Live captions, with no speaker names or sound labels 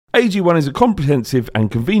AG1 is a comprehensive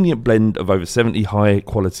and convenient blend of over 70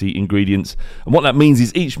 high-quality ingredients, and what that means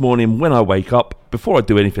is each morning when I wake up, before I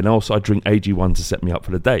do anything else, I drink AG1 to set me up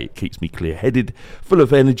for the day. It keeps me clear-headed, full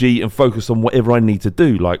of energy, and focused on whatever I need to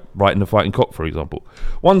do, like writing the Fighting Cock, for example.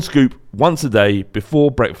 One scoop, once a day,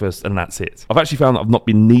 before breakfast, and that's it. I've actually found that I've not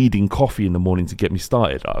been needing coffee in the morning to get me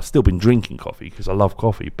started. I've still been drinking coffee because I love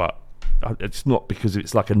coffee, but it's not because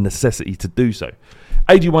it's like a necessity to do so.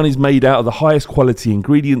 AG1 is made out of the highest quality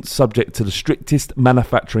ingredients subject to the strictest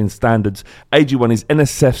manufacturing standards. AG1 is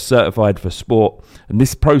NSF certified for sport, and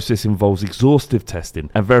this process involves exhaustive testing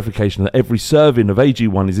and verification that every serving of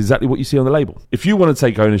AG1 is exactly what you see on the label. If you want to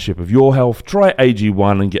take ownership of your health, try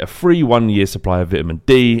AG1 and get a free 1-year supply of vitamin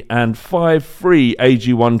D and 5 free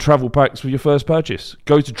AG1 travel packs with your first purchase.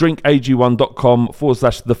 Go to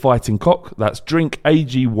drinkag1.com/thefightingcock. That's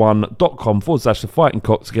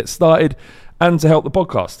drinkag1.com/thefightingcock to get started and to help the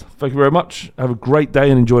podcast. Thank you very much. Have a great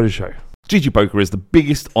day and enjoy the show. GG Poker is the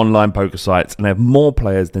biggest online poker site and they have more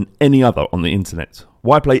players than any other on the internet.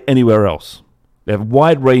 Why play anywhere else? They have a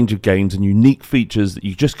wide range of games and unique features that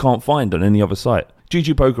you just can't find on any other site.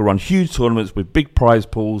 GG Poker run huge tournaments with big prize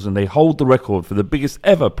pools and they hold the record for the biggest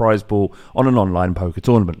ever prize pool on an online poker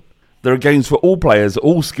tournament. There are games for all players at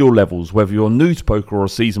all skill levels, whether you're new to poker or a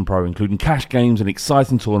seasoned pro, including cash games and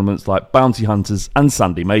exciting tournaments like Bounty Hunters and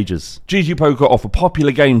Sunday Majors. GG Poker offer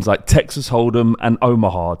popular games like Texas Hold'em and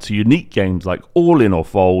Omaha to unique games like All In or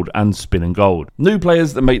Fold and Spin and Gold. New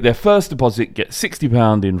players that make their first deposit get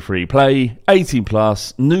 £60 in free play, 18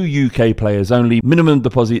 plus, new UK players only, minimum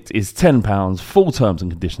deposit is £10, full terms and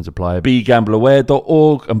conditions apply.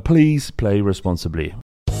 BeGambleAware.org and please play responsibly.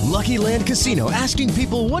 Lucky Land Casino, asking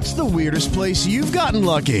people, what's the weirdest place you've gotten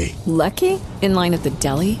lucky? Lucky? In line at the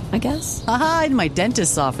deli, I guess? Aha, in my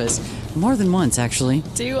dentist's office. More than once, actually.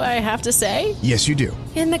 Do I have to say? Yes, you do.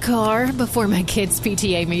 In the car before my kids'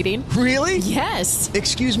 PTA meeting. Really? Yes.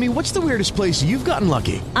 Excuse me, what's the weirdest place you've gotten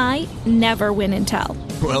lucky? I never win and tell.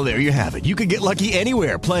 Well, there you have it. You can get lucky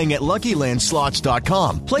anywhere, playing at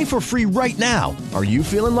LuckyLandSlots.com. Play for free right now. Are you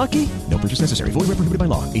feeling lucky? No purchase necessary. Void where prohibited by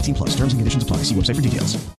law. 18 plus. Terms and conditions apply. See website for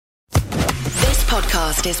details. This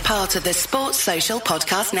podcast is part of the Sports Social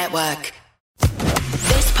Podcast Network.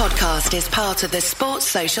 This podcast is part of the Sports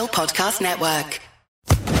Social Podcast Network.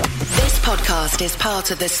 This podcast is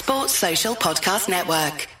part of the Sports Social Podcast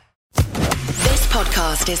Network. This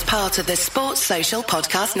podcast is part of the Sports Social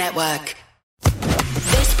Podcast Network.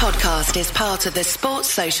 This podcast is part of the Sports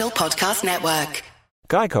Social Podcast Network.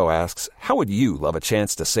 Geico asks, how would you love a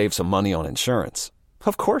chance to save some money on insurance?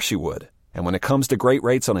 Of course you would. And when it comes to great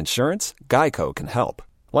rates on insurance, Geico can help.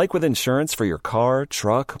 Like with insurance for your car,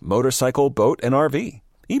 truck, motorcycle, boat, and RV.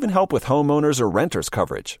 Even help with homeowners or renters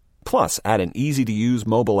coverage. Plus, add an easy-to-use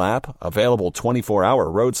mobile app, available 24-hour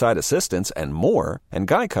roadside assistance, and more, and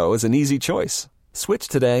Geico is an easy choice. Switch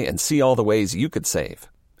today and see all the ways you could save.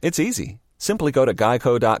 It's easy. Simply go to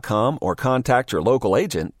geico.com or contact your local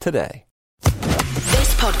agent today.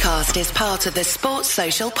 This podcast is part of the Sports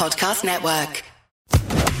Social Podcast Network.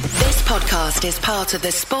 This podcast is part of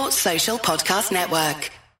the Sports Social Podcast Network.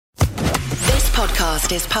 This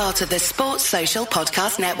podcast is part of the Sports Social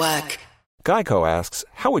Podcast Network. Geico asks,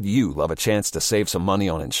 how would you love a chance to save some money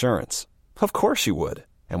on insurance? Of course you would.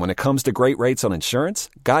 And when it comes to great rates on insurance,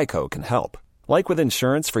 Geico can help. Like with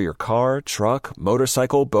insurance for your car, truck,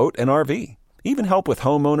 motorcycle, boat, and RV. Even help with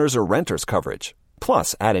homeowners or renters coverage.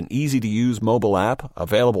 Plus, add an easy-to-use mobile app,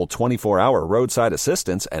 available 24-hour roadside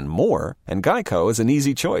assistance, and more, and Geico is an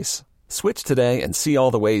easy choice. Switch today and see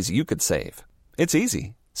all the ways you could save. It's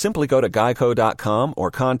easy. Simply go to geico.com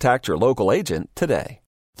or contact your local agent today.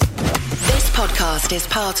 This podcast is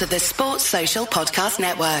part of the Sports Social Podcast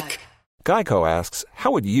Network. Geico asks,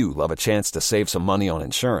 how would you love a chance to save some money on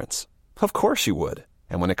insurance? Of course you would.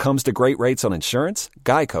 And when it comes to great rates on insurance,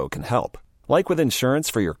 Geico can help. Like with insurance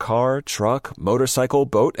for your car, truck, motorcycle,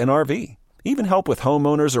 boat, and RV. Even help with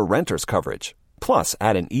homeowners or renters coverage. Plus,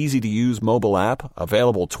 add an easy-to-use mobile app,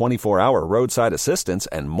 available 24-hour roadside assistance,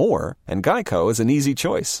 and more, and Geico is an easy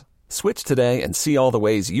choice. Switch today and see all the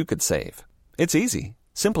ways you could save. It's easy.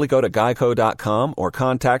 Simply go to geico.com or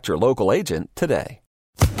contact your local agent today.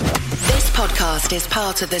 This podcast is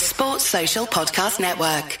part of the Sports Social Podcast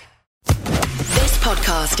Network. This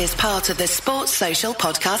podcast is part of the Sports Social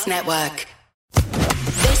Podcast Network.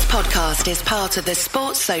 This podcast is part of the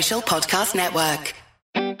Sports Social Podcast Network.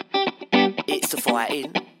 It's the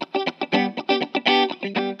fighting.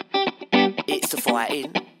 It's the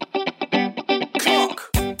fighting. Clock.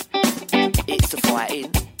 It's the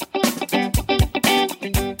fighting.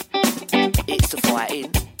 It's the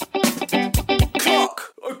fighting.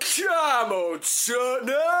 Clock. Come on, son.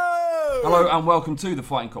 No. Hello and welcome to the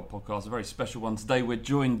Fighting Cock podcast, a very special one. Today we're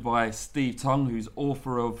joined by Steve Tongue, who's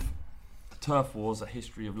author of Turf Wars, A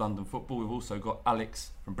History of London Football. We've also got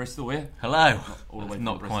Alex from Bristol here. Hello. All the way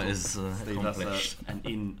not from quite Bristol. as Steve, accomplished. that's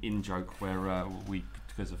an in joke where we,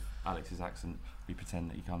 because of Alex's accent, we pretend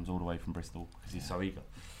that he comes all the way from Bristol because he's so eager.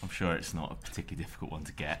 I'm sure it's not a particularly difficult one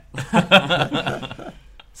to get.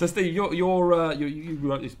 So Steve, you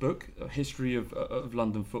wrote this book, A History of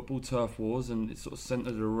London Football, Turf Wars, and it's sort of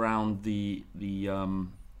centred around the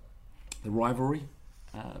rivalry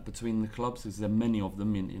between the clubs. There are many of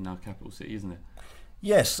them in our capital city, isn't there?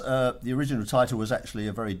 Yes, the original title was actually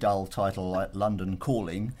a very dull title like London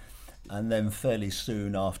Calling, and then fairly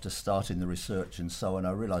soon after starting the research and so on,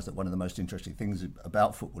 I realised that one of the most interesting things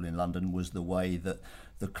about football in London was the way that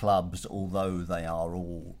the clubs, although they are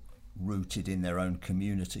all rooted in their own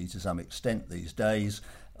community to some extent these days,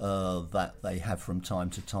 that they have from time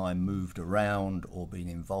to time moved around or been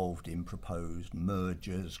involved in proposed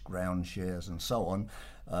mergers, ground shares and so on.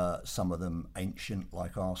 Some of them ancient,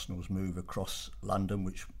 like Arsenal's move across London,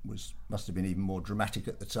 which must have been even more dramatic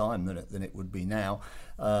at the time than it would be now.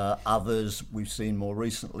 Others we've seen more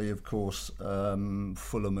recently, of course,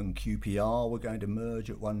 Fulham and QPR were going to merge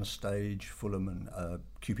at one stage. Fulham and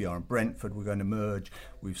QPR and Brentford were going to merge.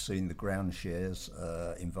 We've seen the ground shares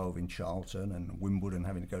involving Charlton and Wimbledon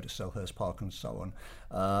having to go to Selhurst Park and so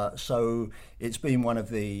on. So it's been one of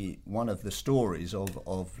the stories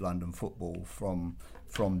of London football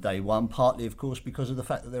from day one, partly of course because of the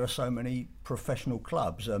fact that there are so many professional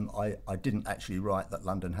clubs. I didn't actually write that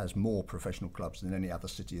London has more professional clubs than any other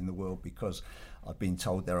city in the world, because I've been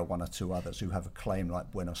told there are one or two others who have a claim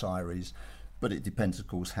like Buenos Aires, but it depends of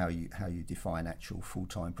course how you define actual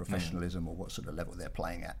full-time professionalism or what sort of level they're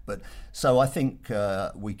playing at. But so I think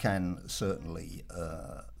we can certainly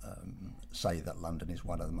say that London is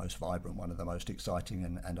one of the most vibrant, one of the most exciting,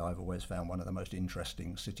 and I've always found one of the most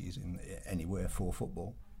interesting cities in anywhere for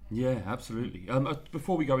football. Yeah, absolutely.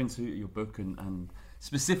 Before we go into your book and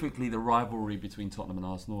specifically the rivalry between Tottenham and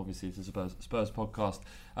Arsenal, obviously it's a Spurs podcast.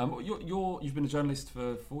 You've been a journalist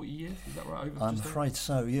for 40 years, is that right? I'm afraid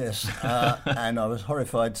so, yes. And I was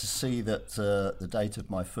horrified to see that the date of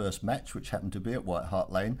my first match, which happened to be at White Hart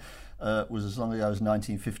Lane, was as long ago as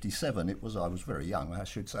 1957. I was very young, I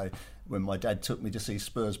should say, when my dad took me to see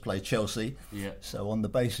Spurs play Chelsea. Yeah. So on the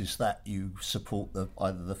basis that you support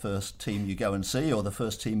either the first team you go and see or the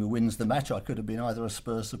first team who wins the match, I could have been either a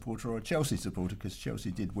Spurs supporter or a Chelsea supporter, because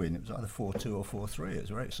Chelsea did win. It was either 4-2 or 4-3. It was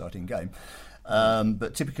a very exciting game.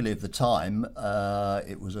 But typically of the time,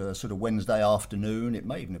 it was a sort of Wednesday afternoon. It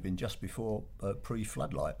may even have been just before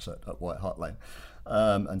pre-floodlights at White Hart Lane.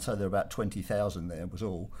 And so there were about 20,000 there, was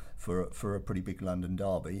all, for a pretty big London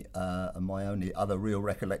derby. And my only other real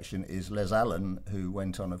recollection is Les Allen, who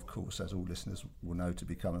went on, of course, as all listeners will know, to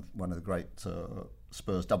become one of the great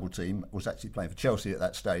Spurs double team, was actually playing for Chelsea at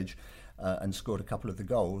that stage, and scored a couple of the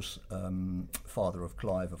goals. Father of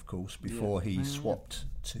Clive, of course, before he swapped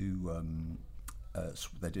to...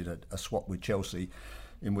 they did a swap with Chelsea,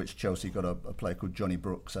 in which Chelsea got a player called Johnny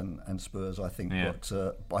Brooks, and Spurs, I think, got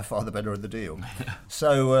by far the better of the deal.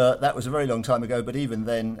 So that was a very long time ago, but even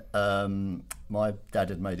then, my dad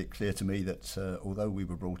had made it clear to me that although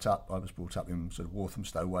I was brought up in sort of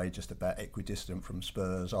Walthamstow way, just about equidistant from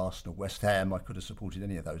Spurs, Arsenal, West Ham, I could have supported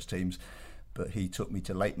any of those teams, but he took me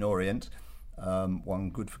to Leyton Orient.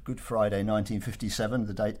 One Good Friday 1957,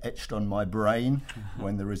 the date etched on my brain,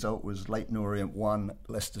 when the result was Leyton Orient 1,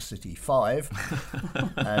 Leicester City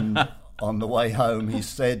 5. And on the way home he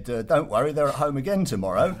said, don't worry, they're at home again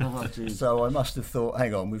tomorrow. So I must have thought,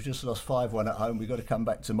 hang on, we've just lost 5-1 at home, we've got to come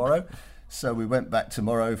back tomorrow. So we went back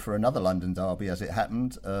tomorrow for another London derby, as it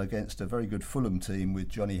happened, against a very good Fulham team with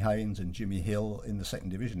Johnny Haynes and Jimmy Hill in the second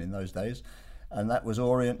division in those days. And that was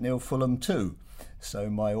Orient 0, Fulham 2. So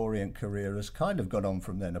my Orient career has kind of gone on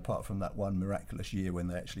from then, apart from that one miraculous year when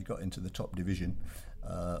they actually got into the top division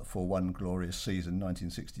for one glorious season,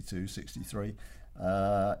 1962-63.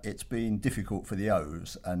 It's been difficult for the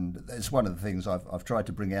O's, and it's one of the things I've tried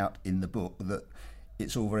to bring out in the book, that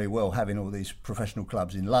it's all very well having all these professional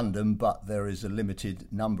clubs in London, but there is a limited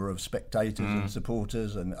number of spectators and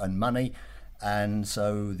supporters and money. And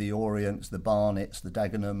so the Orients, the Barnets, the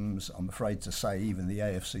Dagenhams, I'm afraid to say even the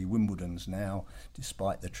AFC Wimbledons now,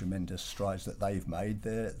 despite the tremendous strides that they've made,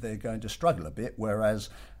 they're going to struggle a bit,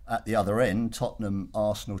 whereas at the other end, Tottenham,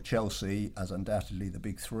 Arsenal, Chelsea, as undoubtedly the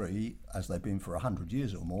big three, as they've been for 100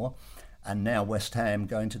 years or more, and now West Ham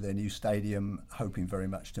going to their new stadium, hoping very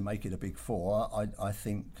much to make it a big four. I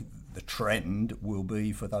think the trend will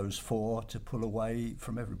be for those four to pull away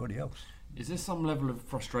from everybody else. Is there some level of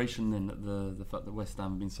frustration then at the fact that West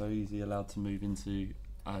Ham have been so easily allowed to move into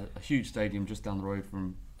a huge stadium just down the road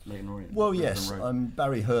from Leyton Orient. Well, yes.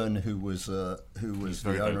 Barry Hearn, who was the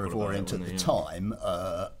owner of Orient at the time,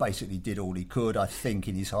 basically did all he could. I think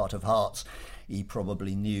in his heart of hearts, he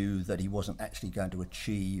probably knew that he wasn't actually going to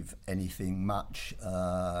achieve anything much.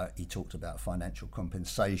 He talked about financial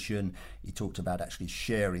compensation. He talked about actually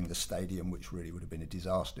sharing the stadium, which really would have been a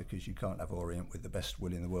disaster because you can't have Orient with the best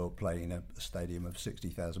will in the world playing in a stadium of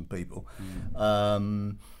 60,000 people.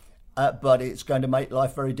 But it's going to make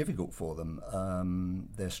life very difficult for them.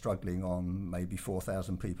 They're struggling on maybe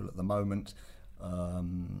 4,000 people at the moment.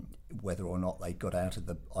 Whether or not they got out of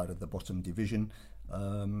the bottom division,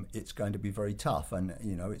 it's going to be very tough. And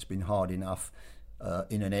it's been hard enough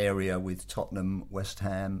in an area with Tottenham, West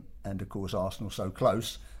Ham, and of course Arsenal so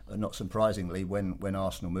close. Not surprisingly, when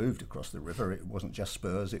Arsenal moved across the river, it wasn't just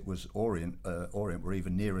Spurs; it was Orient. Orient were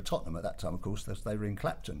even nearer Tottenham at that time. Of course, they were in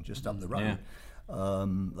Clapton, just up the road. Yeah.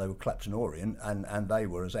 They were Clapton Orient, and they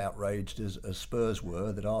were as outraged as Spurs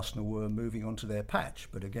were that Arsenal were moving onto their patch.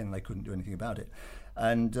 But again, they couldn't do anything about it.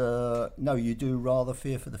 And no, you do rather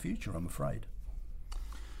fear for the future, I'm afraid.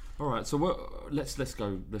 All right, so let's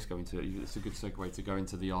go into it. It's a good segue to go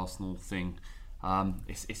into the Arsenal thing.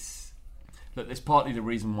 It's partly the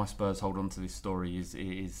reason why Spurs hold on to this story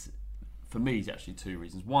is for me, it's actually two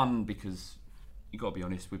reasons. One, because you've got to be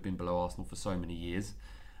honest, we've been below Arsenal for so many years.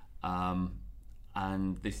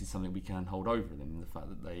 And this is something we can hold over them. The fact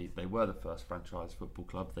that they were the first franchise football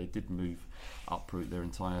club. They did move uproot their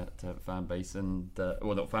entire fan base and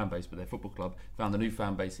well, not fan base, but their football club. Found a new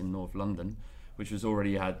fan base in North London, which was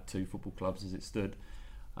already had two football clubs as it stood,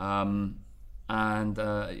 and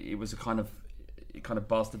it was it kind of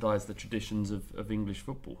bastardised the traditions of English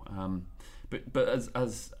football. But as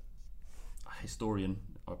a historian,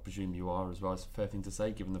 I presume you are as well. It's a fair thing to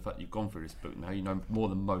say, given the fact you've gone through this book now. You know more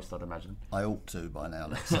than most, I'd imagine. I ought to by now,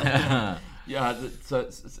 let's say. Yeah,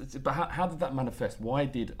 but how did that manifest? Why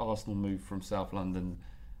did Arsenal move from South London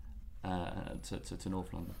to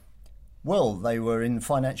North London? Well, they were in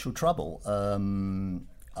financial trouble.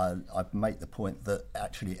 I make the point that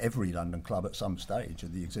actually every London club at some stage,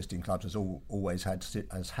 of the existing clubs,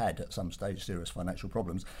 has had at some stage serious financial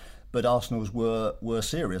problems. But Arsenal's were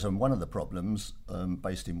serious, and one of the problems,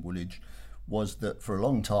 based in Woolwich, was that for a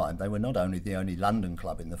long time they were not only the only London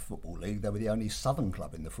club in the Football League, they were the only Southern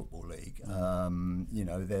club in the Football League.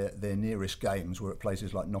 Their nearest games were at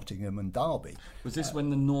places like Nottingham and Derby. Was this when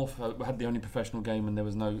the North had the only professional game and there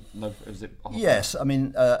was no was it? Yes, I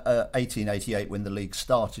mean 1888 when the league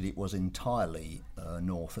started, it was entirely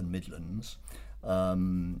North and Midlands.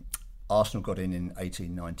 Arsenal got in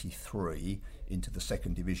 1893 into the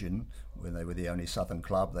second division when they were the only Southern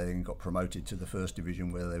club. They then got promoted to the first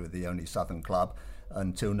division where they were the only Southern club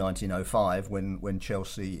until 1905 when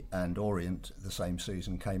Chelsea and Orient the same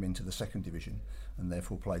season came into the second division and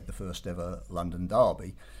therefore played the first ever London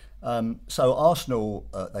derby. So Arsenal,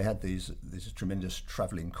 they had these tremendous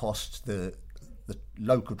travelling costs. The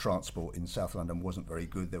local transport in South London wasn't very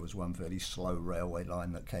good. There was one fairly slow railway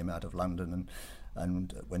line that came out of London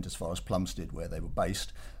and went as far as Plumstead, where they were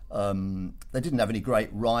based. They didn't have any great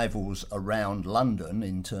rivals around London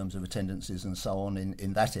in terms of attendances and so on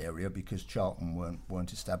in that area because Charlton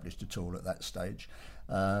weren't established at all at that stage.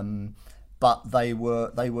 But they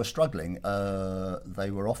were struggling.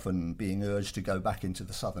 They were often being urged to go back into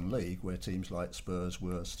the Southern League, where teams like Spurs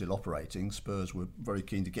were still operating. Spurs were very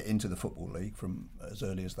keen to get into the Football League from as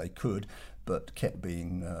early as they could, but kept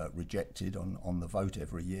being rejected on the vote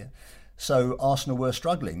every year. So Arsenal were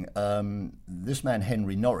struggling. This man,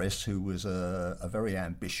 Henry Norris, who was a very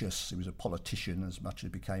ambitious, he was a politician as much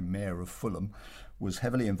as became mayor of Fulham, was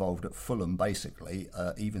heavily involved at Fulham basically,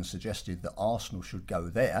 even suggested that Arsenal should go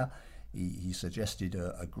there. He suggested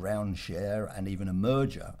a ground share and even a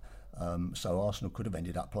merger. So Arsenal could have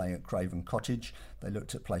ended up playing at Craven Cottage. They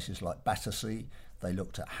looked at places like Battersea. They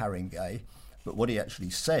looked at Haringey. But what he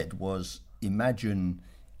actually said was, imagine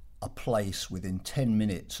a place within 10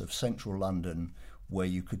 minutes of central London where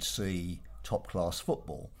you could see top-class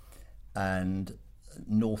football. And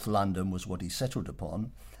North London was what he settled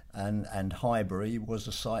upon. And Highbury was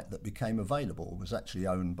a site that became available. It was actually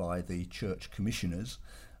owned by the church commissioners.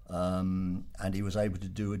 And he was able to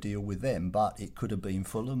do a deal with them, but it could have been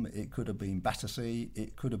Fulham, it could have been Battersea,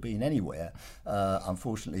 it could have been anywhere.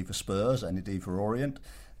 Unfortunately for Spurs and indeed for Orient,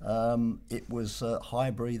 it was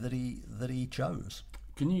Highbury that he chose.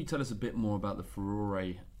 Can you tell us a bit more about the furore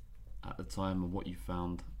at the time and what you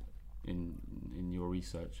found in your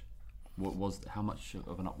research? How much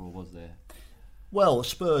of an uproar was there? Well,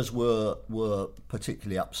 Spurs were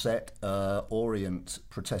particularly upset. Orient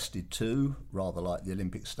protested too, rather like the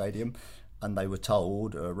Olympic Stadium. and they were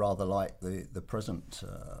told, rather like the present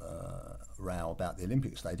row about the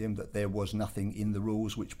Olympic Stadium, that there was nothing in the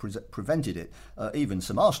rules which prevented it. Even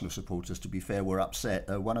some Arsenal supporters, to be fair, were upset.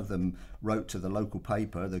 One of them wrote to the local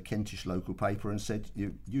paper, the Kentish local paper, and said,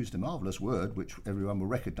 you used a marvellous word which everyone will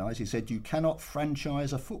recognise. He said, you cannot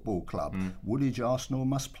franchise a football club. Woolwich Arsenal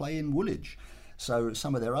must play in Woolwich. So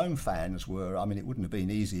some of their own fans were, I mean, it wouldn't have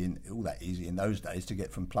been all that easy in those days to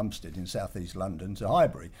get from Plumstead in southeast London to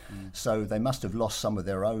Highbury. So they must have lost some of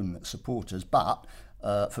their own supporters, but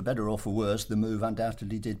for better or for worse, the move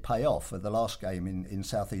undoubtedly did pay off. For the last game in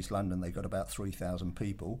southeast London, they got about 3,000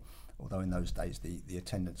 people, although in those days the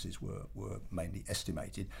attendances were mainly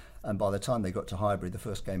estimated. And by the time they got to Highbury, the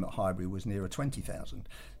first game at Highbury was nearer 20,000.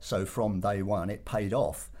 So from day one, it paid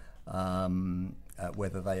off.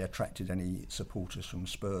 Whether they attracted any supporters from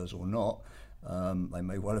Spurs or not, they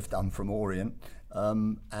may well have done from Orient,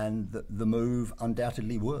 and the move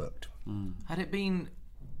undoubtedly worked. Had it been?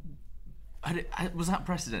 Was that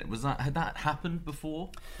precedent? Had that happened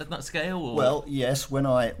before at that scale? Or? Well, yes. When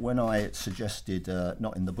I suggested,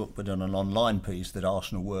 not in the book but on an online piece, that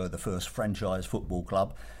Arsenal were the first franchise football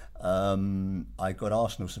club, I got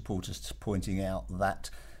Arsenal supporters pointing out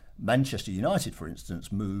that Manchester United, for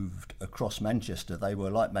instance, moved across Manchester. They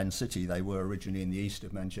were like Man City. They were originally in the east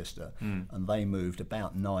of Manchester, and they moved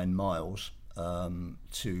about 9 miles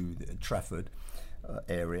to the Trafford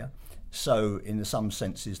area. So in some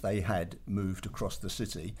senses, they had moved across the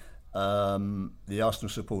city. The Arsenal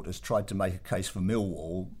supporters tried to make a case for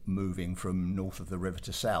Millwall moving from north of the river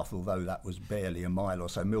to south, although that was barely a mile or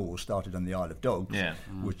so. Millwall started on the Isle of Dogs,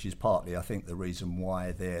 which is partly, I think, the reason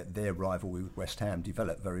why their rivalry with West Ham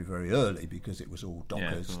developed very, very early, because it was all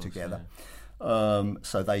dockers together.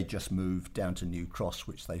 So they just moved down to New Cross,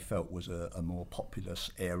 which they felt was a more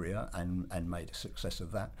populous area, and made a success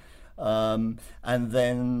of that. And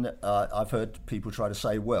then I've heard people try to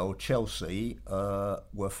say, well, Chelsea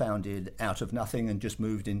were founded out of nothing and just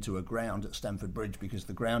moved into a ground at Stamford Bridge because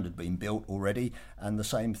the ground had been built already. And the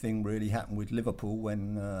same thing really happened with Liverpool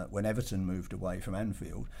when Everton moved away from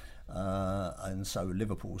Anfield. And so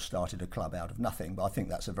Liverpool started a club out of nothing. But I think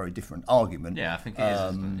that's a very different argument. Yeah, I think it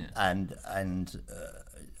is. And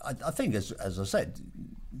I think, as I said,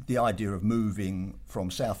 the idea of moving from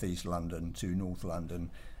southeast London to north London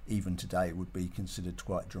even today would be considered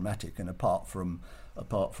quite dramatic, and apart from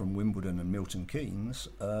Wimbledon and Milton Keynes,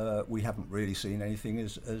 we haven't really seen anything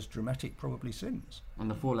as dramatic probably since. And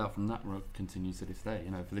the fallout from that continues to this day.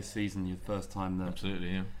 You know, for this season, the first time that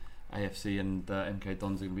AFC and MK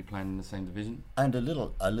Dons are going to be playing in the same division. And a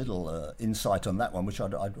little insight on that one, which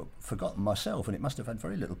I'd forgotten myself, and it must have had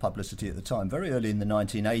very little publicity at the time. Very early in the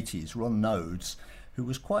 1980s, Ron Nodes, who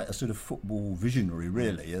was quite a sort of football visionary,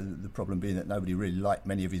 really. The problem being that nobody really liked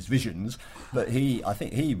many of his visions. But I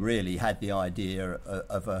think he really had the idea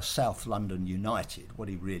of a South London United. What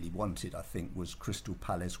he really wanted, I think, was Crystal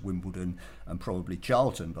Palace, Wimbledon, and probably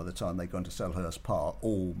Charlton, by the time they'd gone to Selhurst Park,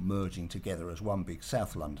 all merging together as one big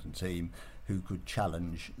South London team who could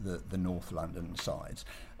challenge the North London sides.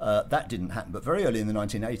 That didn't happen. But very early in the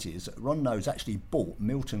 1980s, Ron Nodes actually bought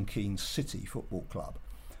Milton Keynes City Football Club,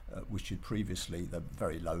 which had previously, the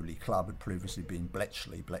very lowly club, had previously been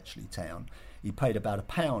Bletchley Town. He paid about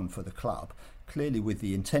 £1 for the club, clearly with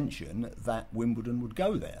the intention that Wimbledon would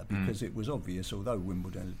go there, because it was obvious, although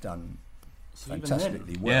Wimbledon had done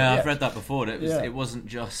fantastically well. Yeah, I've read that before. It wasn't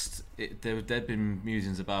just... There'd been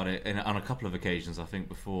musings about it on a couple of occasions, I think,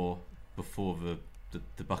 before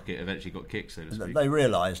the bucket eventually got kicked, so to speak. They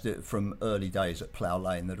realised it from early days at Plough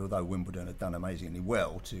Lane that although Wimbledon had done amazingly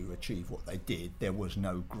well to achieve what they did, there was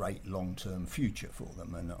no great long-term future for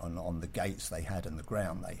them, and on the gates they had and the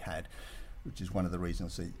ground they had, which is one of the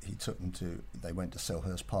reasons he took them to. They went to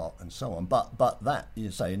Selhurst Park and so on. But that,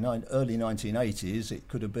 you say, in early 1980s, it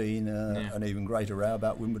could have been an even greater row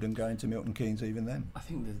about Wimbledon going to Milton Keynes even then. I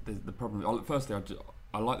think the problem. Firstly,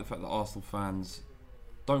 I like the fact that Arsenal fans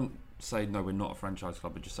don't say no, we're not a franchise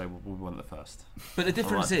club, but just say we weren't the first. But the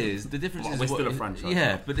difference is we're still a franchise.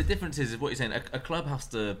 Yeah, club. But the difference is what you're saying. A club has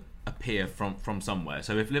to appear from somewhere.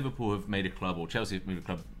 So if Liverpool have made a club or Chelsea have made a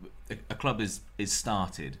club, a club is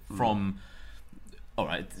started from. All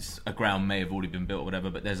right, a ground may have already been built or whatever,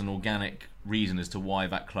 but there's an organic reason as to why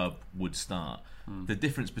that club would start. The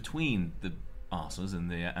difference between the Arsenals and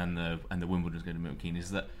the Wimbledon's going to Milton Keynes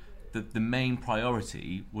is that the main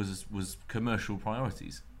priority was commercial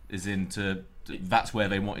priorities. Is that's where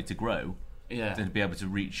they wanted to grow, and to be able to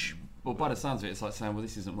reach. Well, by the sounds of it, it's like saying, well,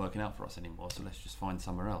 this isn't working out for us anymore, so let's just find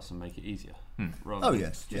somewhere else and make it easier. Oh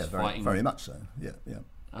yes, very much so. Yeah.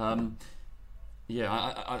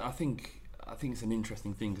 I think I think it's an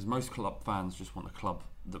interesting thing because most club fans just want a club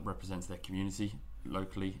that represents their community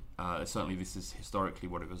locally. Certainly, this is historically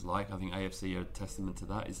what it was like. I think AFC are a testament to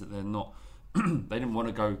that. Is that they're not. They didn't want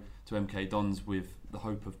to go to MK Dons with the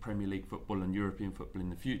hope of Premier League football and European football in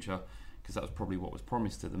the future, because that was probably what was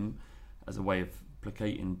promised to them as a way of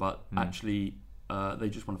placating. But actually, they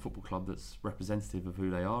just want a football club that's representative of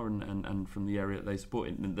who they are and from the area that they support.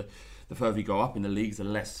 And the further you go up in the leagues, the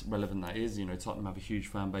less relevant that is. You know, Tottenham have a huge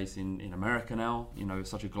fan base in America now. You know,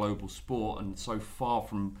 it's such a global sport and so far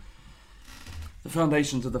from the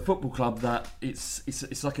foundations of the football club that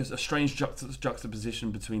it's like a strange juxtaposition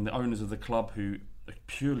between the owners of the club who are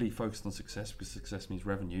purely focused on success because success means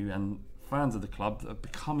revenue, and fans of the club that have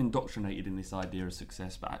become indoctrinated in this idea of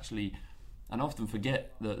success, but actually, and often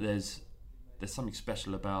forget that there's something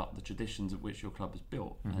special about the traditions at which your club is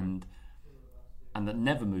built, and that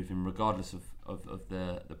never moving, regardless of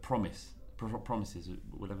the promises,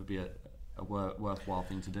 will ever be a worthwhile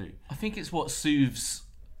thing to do. I think it's what soothes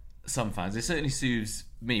some fans. It certainly soothes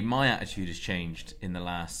me. My attitude has changed in the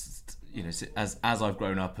last, as I've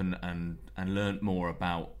grown up and learnt more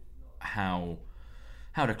about how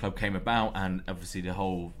the club came about, and obviously the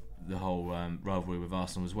whole rivalry with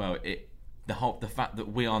Arsenal as well. The fact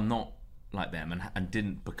that we are not like them and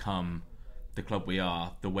didn't become the club we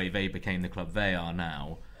are the way they became the club they are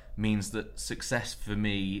now means that success for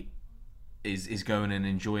me is going and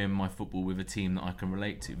enjoying my football with a team that I can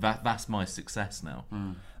relate to. That's my success now.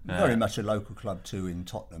 Very much a local club too in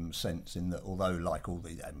Tottenham's sense, in that although like all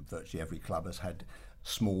the virtually every club has had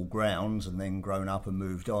small grounds and then grown up and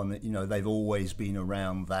moved on, they've always been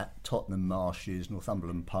around that Tottenham Marshes,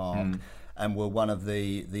 Northumberland Park, and were one of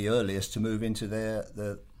the earliest to move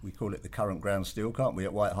into we call it the current ground still, can't we,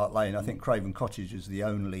 at White Hart Lane. I think Craven Cottage is the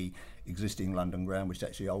only existing London ground which is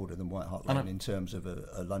actually older than White Hart Lane in terms of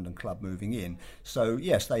a London club moving in. So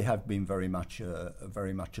yes, they have been very much a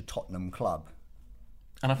Tottenham club.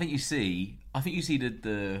 And I think you see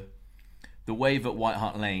the way that White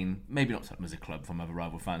Hart Lane, maybe not Tottenham as a club from other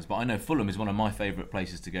rival fans, but I know Fulham is one of my favourite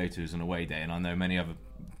places to go to as an away day, and I know many other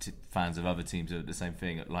fans of other teams are the same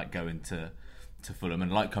thing, like going to Fulham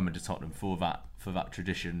and like coming to Tottenham for that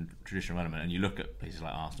traditional element. And you look at places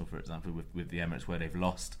like Arsenal, for example, with the Emirates, where they've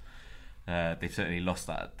certainly lost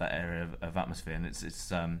that area of atmosphere, and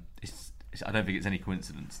it's I don't think it's any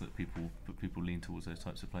coincidence that people lean towards those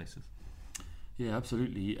types of places. Yeah,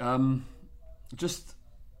 absolutely. I'm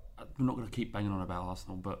not going to keep banging on about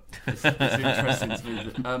Arsenal, but it's interesting to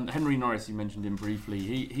me that Henry Norris, you mentioned him briefly,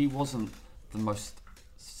 he wasn't the most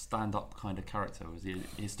stand-up kind of character, was he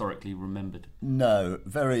historically remembered? No,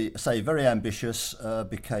 very ambitious,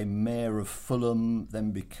 became mayor of Fulham,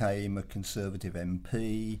 then became a Conservative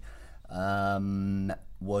MP,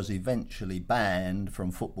 was eventually banned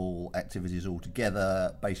from football activities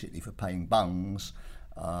altogether, basically for paying bungs.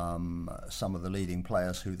 Some of the leading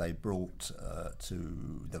players who they brought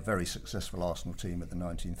to the very successful Arsenal team at the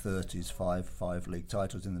 1930s, five league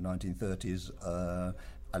titles in the 1930s,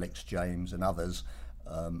 Alex James and others.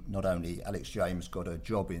 Not only Alex James got a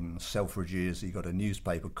job in Selfridges, he got a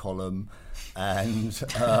newspaper column and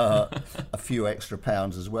a few extra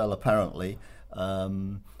pounds as well, apparently.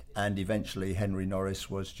 And eventually Henry Norris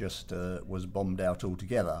was bombed out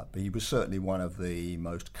altogether. But he was certainly one of the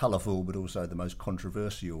most colourful but also the most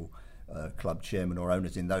controversial club chairman or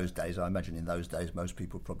owners in those days. I imagine in those days most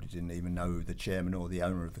people probably didn't even know who the chairman or the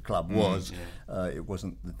owner of the club was. It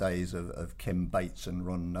wasn't the days of Ken Bates and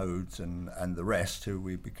Ron Nodes and the rest who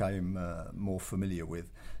we became more familiar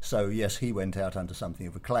with. So yes, he went out under something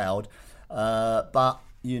of a cloud. But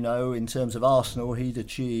in terms of Arsenal, he'd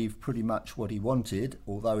achieved pretty much what he wanted,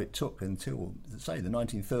 although it took until, say, the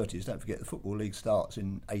 1930s. Don't forget, the Football League starts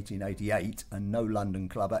in 1888, and no London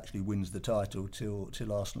club actually wins the title till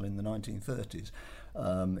Arsenal in the 1930s.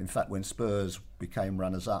 In fact, when Spurs became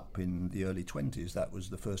runners-up in the early 20s, that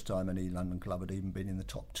was the first time any London club had even been in the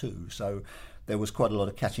top two. So there was quite a lot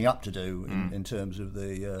of catching up to do in terms of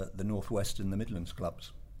the North West and the Midlands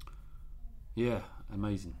clubs. Yeah,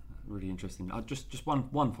 amazing. Really interesting. Just one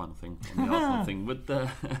final thing on the Arsenal thing.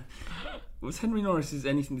 Was Henry Norris's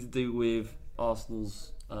anything to do with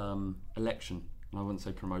Arsenal's election? I wouldn't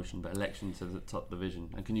say promotion, but election to the top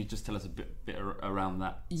division. And can you just tell us a bit around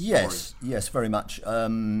that? Yes, very much.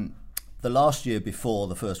 The last year before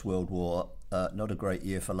the First World War, not a great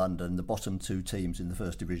year for London. The bottom two teams in the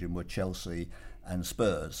First Division were Chelsea and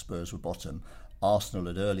Spurs. Spurs were bottom. Arsenal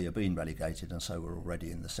had earlier been relegated and so were already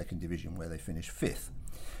in the Second Division, where they finished 5th.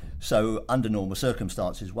 So under normal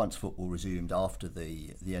circumstances, once football resumed after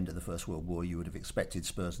the end of the First World War, you would have expected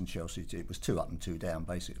Spurs and Chelsea it was 2 up and 2 down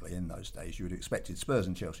basically in those days. You would have expected Spurs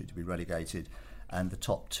and Chelsea to be relegated and the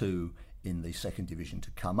top two in the second division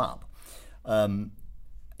to come up.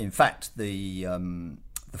 In fact, the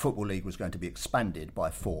Football League was going to be expanded by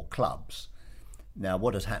 4 clubs. Now,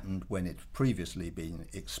 what has happened when it's previously been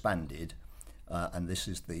expanded, and this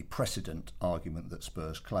is the precedent argument that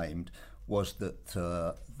Spurs claimed, was that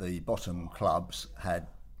the bottom clubs had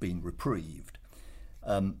been reprieved.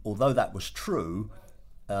 Although that was true,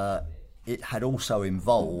 it had also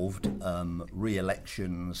involved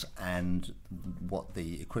re-elections and what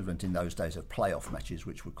the equivalent in those days of playoff matches,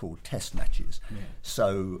 which were called test matches. Yeah.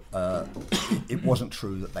 So it wasn't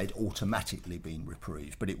true that they'd automatically been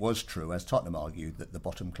reprieved, but it was true, as Tottenham argued, that the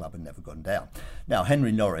bottom club had never gone down. Now,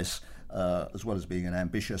 Henry Norris, as well as being an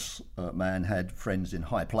ambitious man, had friends in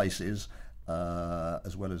high places,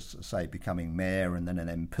 as well as, say, becoming mayor and then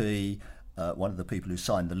an MP. One of the people who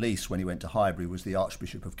signed the lease when he went to Highbury was the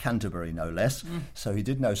Archbishop of Canterbury, no less. So he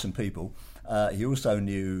did know some people. He also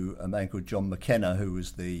knew a man called John McKenna, who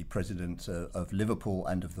was the president of Liverpool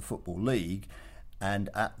and of the Football League. And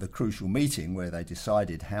at the crucial meeting where they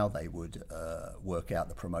decided how they would work out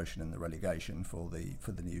the promotion and the relegation for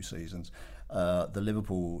the new seasons, the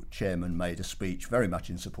Liverpool chairman made a speech very much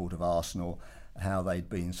in support of Arsenal, how they'd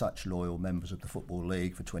been such loyal members of the Football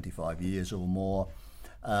League for 25 years or more.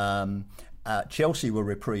 Chelsea were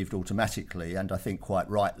reprieved automatically, and I think quite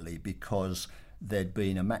rightly, because there'd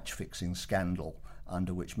been a match-fixing scandal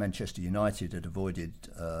under which Manchester United had avoided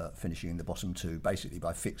finishing in the bottom 2, basically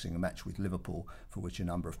by fixing a match with Liverpool for which a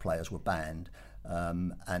number of players were banned.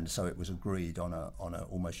 And so it was agreed on a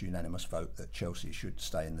almost unanimous vote that Chelsea should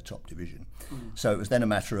stay in the top division. So it was then a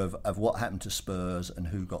matter of what happened to Spurs and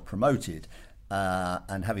who got promoted.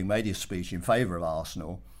 And having made his speech in favour of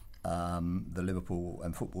Arsenal, the Liverpool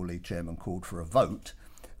and Football League chairman called for a vote,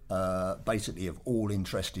 basically of all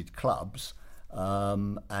interested clubs.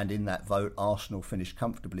 And in that vote, Arsenal finished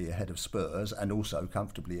comfortably ahead of Spurs and also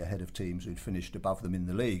comfortably ahead of teams who'd finished above them in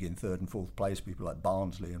the league in 3rd and 4th place, people like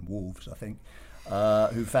Barnsley and Wolves, I think,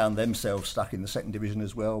 who found themselves stuck in the second division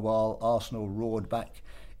as well, while Arsenal roared back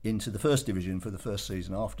into the first division for the first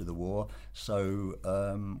season after the war.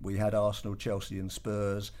 So we had Arsenal, Chelsea and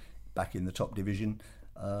Spurs back in the top division.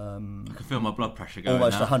 I can feel my blood pressure going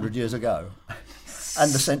almost now. 100 years ago.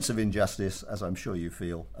 And the sense of injustice, as I'm sure you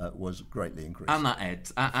feel, was greatly increased. And that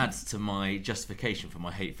adds to my justification for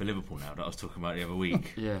my hate for Liverpool now that I was talking about the other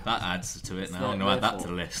week. Yeah. That adds to it now. I'm going to add that to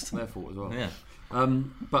the list. Their fault as well. Yeah.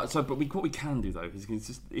 But what we can do though is it's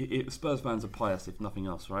just Spurs fans are pious if nothing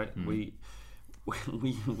else, right? We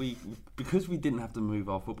because we didn't have to move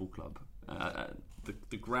our football club.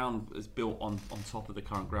 The ground is built on top of the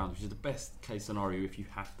current ground, which is the best case scenario if you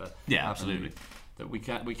have to. Yeah, absolutely. That we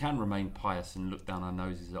can remain pious and look down our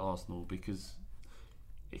noses at Arsenal because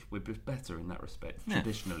we're better in that respect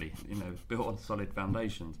traditionally. Built on solid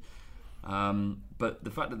foundations. But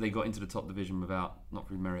the fact that they got into the top division without not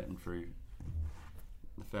through merit and through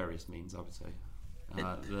nefarious means, I would say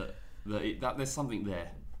that there's something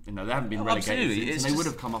there. They haven't been relegated since, and they would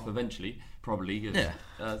have come up eventually, probably. Yeah.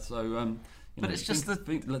 But it's just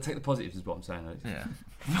take the positives is what I'm saying. Though.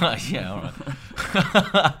 Yeah. Yeah. All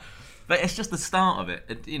right. But it's just the start of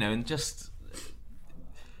it, and just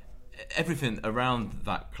everything around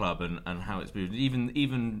that club and how it's moved.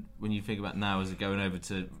 Even when you think about now as going over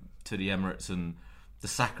to the Emirates and the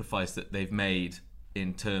sacrifice that they've made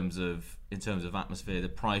in terms of atmosphere, the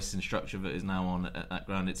price and structure that is now on at that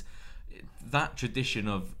ground. It's that tradition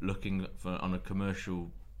of looking on a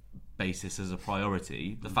commercial basis as a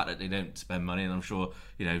priority. The fact that they don't spend money, and I'm sure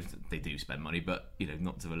they do spend money, but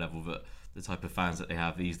not to the level that the type of fans that they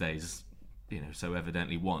have these days so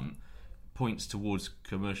evidently want, points towards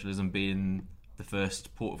commercialism being the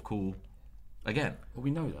first port of call again. Well,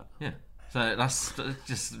 we know that. Yeah. So that's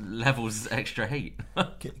just levels extra hate.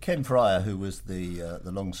 Ken Fryer, who was the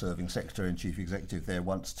long-serving secretary and chief executive there,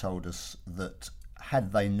 once told us that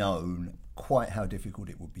had they known quite how difficult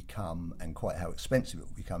it would become and quite how expensive it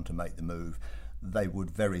would become to make the move, they would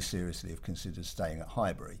very seriously have considered staying at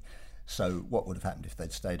Highbury. So what would have happened if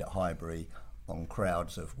they'd stayed at Highbury on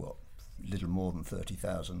crowds of, little more than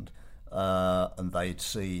 30,000, and they'd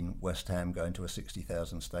seen West Ham going to a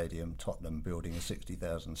 60,000 stadium, Tottenham building a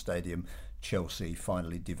 60,000 stadium, Chelsea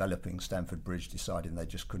finally developing Stamford Bridge, deciding they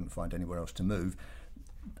just couldn't find anywhere else to move,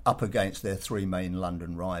 up against their 3 main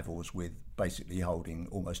London rivals with basically holding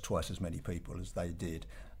almost twice as many people as they did.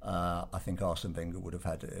 I think Arsene Wenger would have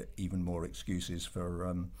had even more excuses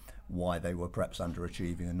for why they were perhaps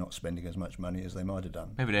underachieving and not spending as much money as they might have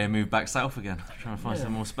done. Maybe they moved back south again, trying to find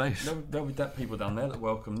some more space. There'll be people down there that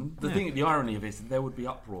welcome them. The irony of it is that there would be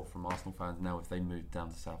uproar from Arsenal fans now if they moved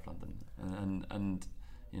down to South London. And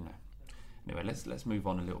anyway, let's move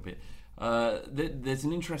on a little bit. There's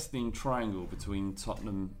an interesting triangle between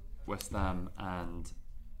Tottenham, West Ham, and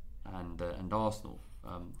Arsenal.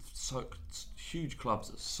 So huge clubs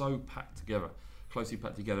are so packed together, closely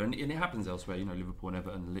packed together, and it happens elsewhere. Liverpool and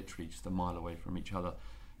Everton are literally just a mile away from each other.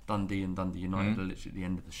 Dundee and Dundee United are literally at the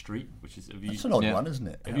end of the street, which is. That's an odd one, isn't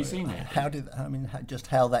it? Have you seen it? Just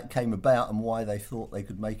how that came about and why they thought they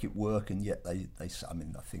could make it work, and yet they I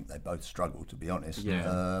think they both struggled, to be honest.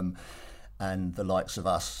 Yeah. And the likes of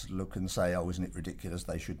us look and say, oh, isn't it ridiculous,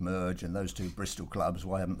 they should merge, and those two Bristol clubs,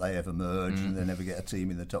 why haven't they ever merged, and they never get a team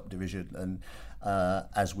in the top division. And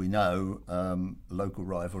as we know, local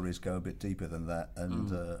rivalries go a bit deeper than that,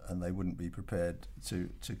 and they wouldn't be prepared to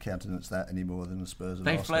countenance that any more than the Spurs and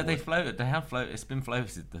Arsenal. They have floated. It's been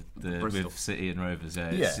floated with City and Rovers.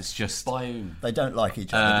 It's just they don't like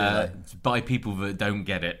each other, do they? By people that don't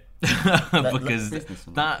get it, because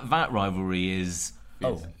that rivalry is.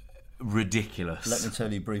 Ridiculous. Let me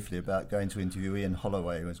tell you briefly about going to interview Ian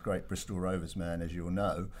Holloway, who was a great Bristol Rovers man, as you'll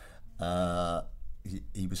know.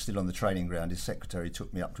 He was still on the training ground. His secretary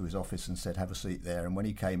took me up to his office and said, have a seat there. And when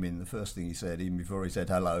he came in, the first thing he said, even before he said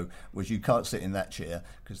hello, was, you can't sit in that chair,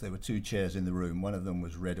 because there were two chairs in the room. One of them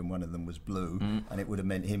was red and one of them was blue, and it would have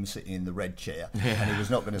meant him sitting in the red chair. And he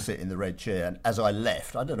was not going to sit in the red chair. And as I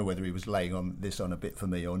left, I don't know whether he was laying this on a bit for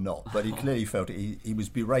me or not, but he clearly felt it. He was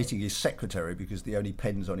berating his secretary because the only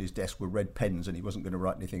pens on his desk were red pens, and he wasn't going to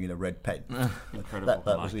write anything in a red pen. Incredible.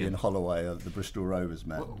 That was Ian Holloway, the Bristol Rovers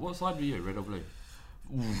man. What side were you, red or blue?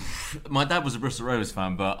 My dad was a Bristol Rovers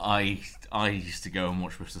fan, but I used to go and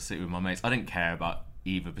watch Bristol City with my mates. I didn't care about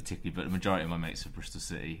either particularly, but the majority of my mates are Bristol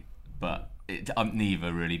City. But I'm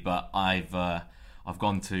neither really. But I've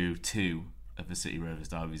gone to 2 of the City Rovers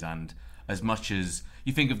derbies, and as much as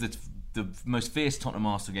you think of the most fierce Tottenham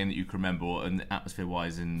Arsenal game that you can remember, and atmosphere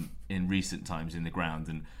wise in recent times in the ground,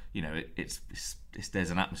 and it's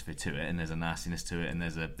there's an atmosphere to it, and there's a nastiness to it, and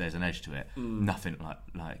there's an edge to it. Nothing like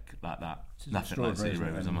that. Nothing like City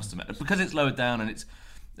Rovers, I must admit, because it's lowered down,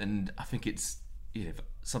 and I think it's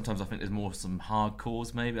sometimes I think there's more some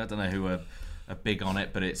hardcores maybe. I don't know who are big on it,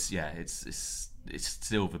 but it's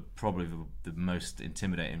still probably the most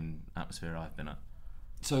intimidating atmosphere I've been at.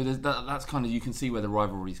 So that's kind of, you can see where the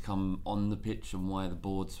rivalries come on the pitch and why the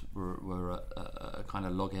boards were kind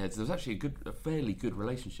of loggerheads. There was actually a fairly good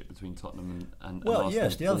relationship between Tottenham and Arsenal.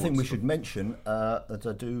 Yes. The other thing we should mention, that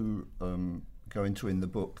I do go into in the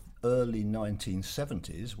book, early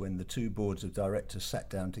 1970s, when the two boards of directors sat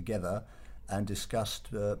down together and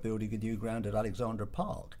discussed building a new ground at Alexandra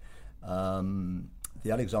Park.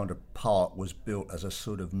 The Alexandra Park was built as a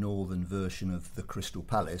sort of northern version of the Crystal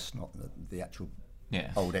Palace, not the actual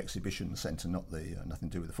old exhibition centre, not the nothing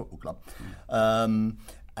to do with the football club.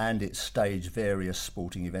 And it staged various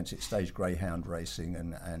sporting events. It staged greyhound racing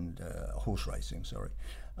and horse racing,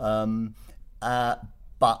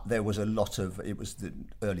 but there was a lot of, it was the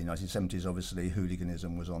early 1970s, obviously,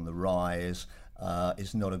 hooliganism was on the rise.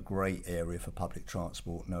 It's not a great area for public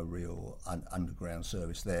transport, no real underground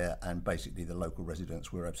service there, and basically the local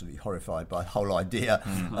residents were absolutely horrified by the whole idea.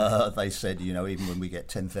 They said, even when we get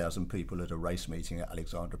 10,000 people at a race meeting at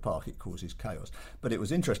Alexandra Park, it causes chaos. But it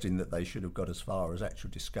was interesting that they should have got as far as actual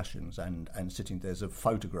discussions and sitting. There's a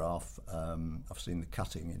photograph, I've seen the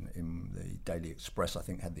cutting in the Daily Express, I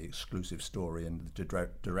think had the exclusive story, and the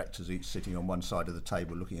directors each sitting on one side of the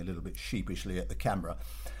table looking a little bit sheepishly at the camera.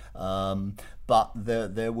 But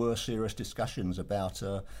there were serious discussions about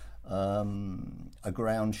a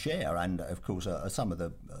ground share, and of course some of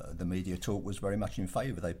the media talk was very much in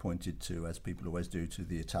favour. They pointed to, as people always do, to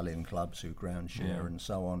the Italian clubs who ground share and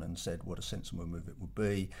so on, and said what a sensible move it would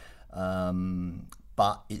be.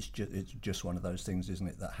 But it's just one of those things, isn't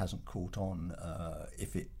it, that hasn't caught on.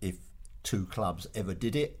 If two clubs ever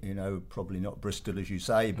did it, probably not Bristol as you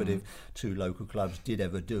say, but if two local clubs did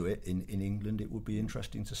ever do it in England, it would be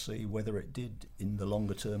interesting to see whether it did in the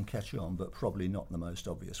longer term catch on, but probably not the most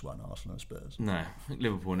obvious one, Arsenal and Spurs. No, I think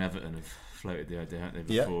Liverpool and Everton have floated the idea, haven't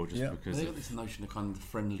they, before, because they've got this notion of kind of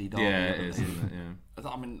friendly derby. Yeah, it is, isn't it? Yeah.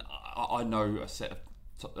 I mean, I know a set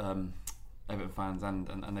of Everton fans, and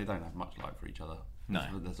they don't have much like for each other. No,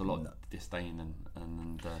 there's a lot of disdain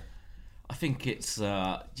and I think it's,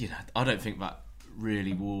 I don't think that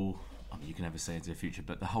really will, you can never say into the future,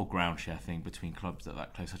 but the whole ground share thing between clubs that are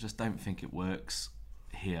that close, I just don't think it works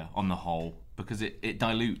here on the whole, because it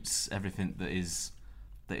dilutes everything that is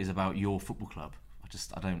about your football club.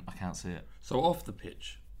 I can't see it. So off the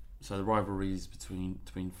pitch, so the rivalries between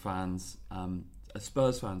fans, as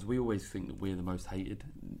Spurs fans, we always think that we're the most hated.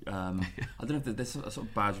 I don't know if there's a sort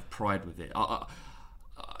of badge of pride with it.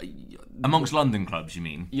 Amongst London clubs, you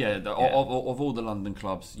mean? Yeah, of all the London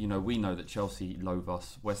clubs, we know that Chelsea loathe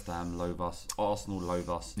us, West Ham loathe us, Arsenal loathe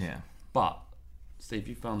us. Yeah. But Steve,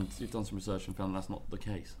 you've done some research and found that's not the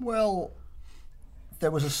case. Well,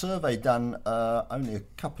 there was a survey done only a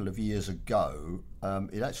couple of years ago.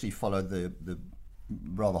 It actually followed the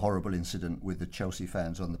rather horrible incident with the Chelsea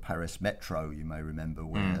fans on the Paris Metro, you may remember,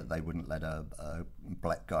 where they wouldn't let a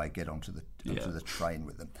black guy get onto the train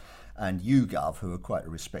with them. And YouGov, who are quite a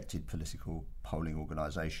respected political polling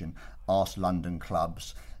organisation, asked London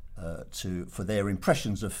clubs for their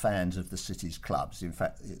impressions of fans of the city's clubs. In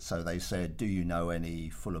fact, so they said, do you know any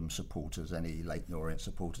Fulham supporters, any Leyton Orient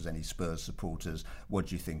supporters, any Spurs supporters? What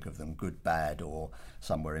do you think of them, good, bad, or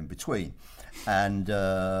somewhere in between? And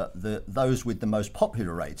those with the most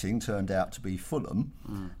popular rating turned out to be Fulham,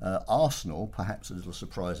 Arsenal, perhaps a little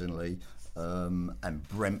surprisingly, and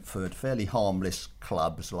Brentford, fairly harmless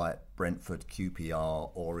clubs like Brentford,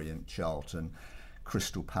 QPR, Orient, Charlton,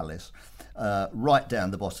 Crystal Palace. Right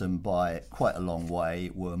down the bottom by quite a long way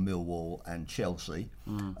were Millwall and Chelsea,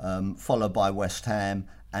 followed by West Ham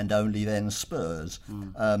and only then Spurs.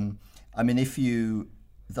 I mean,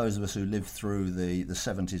 those of us who lived through the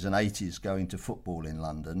 70s and 80s going to football in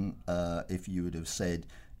London, if you would have said,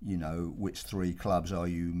 which three clubs are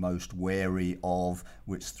you most wary of?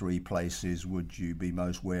 Which three places would you be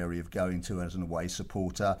most wary of going to as an away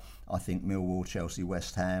supporter? I think Millwall, Chelsea,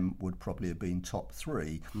 West Ham would probably have been top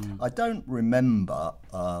three. I don't remember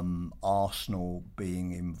Arsenal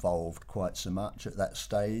being involved quite so much at that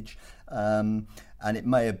stage. And it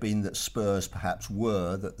may have been that Spurs perhaps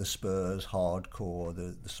were, that the Spurs hardcore,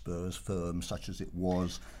 the Spurs firm such as it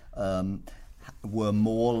was, were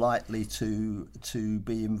more likely to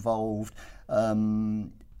be involved.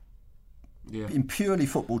 In purely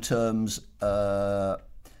football terms, the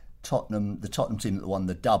Tottenham team that won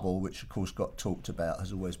the double, which of course got talked about,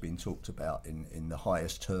 has always been talked about in the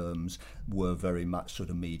highest terms, were very much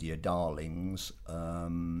sort of media darlings.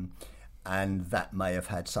 And that may have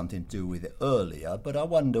had something to do with it earlier, but I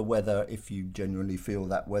wonder whether, if you genuinely feel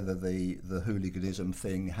that, whether the hooliganism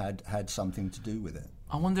thing had something to do with it.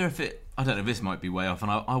 I wonder if I don't know, this might be way off,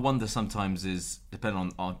 and I wonder sometimes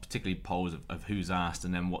depending on particularly polls of who's asked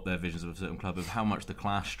and then what their visions of a certain club, of how much the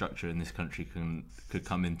class structure in this country could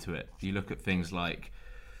come into it. You look at things like,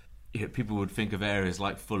 people would think of areas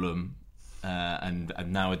like Fulham and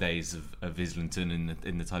nowadays of Islington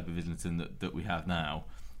in the type of Islington that we have now.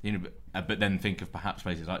 But then think of perhaps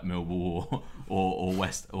places like Millwall or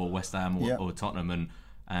West Ham or Tottenham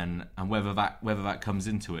and whether that comes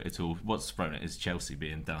into it at all. What's thrown it is Chelsea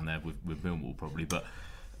being down there with Millwall probably, but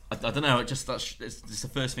I don't know. It's the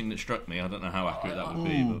first thing that struck me. I don't know how accurate that would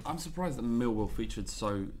be. But. I'm surprised that Millwall featured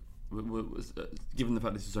so. Given the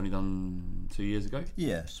fact this was only done 2 years ago.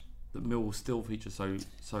 Yes. That Millwall still features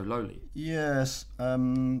so lowly. Yes.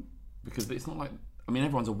 Because it's not like. I mean,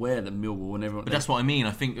 everyone's aware that Millwall and everyone. But that's what I mean.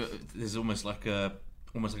 I think there's almost like a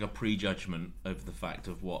prejudgment of the fact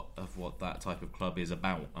of what that type of club is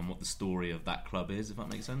about and what the story of that club is. If that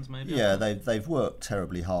makes sense, maybe. Yeah, they've worked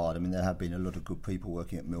terribly hard. I mean, there have been a lot of good people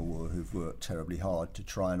working at Millwall who've worked terribly hard to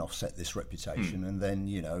try and offset this reputation. And then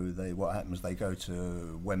what happens? They go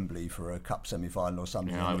to Wembley for a cup semi-final or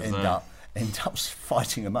something, and end up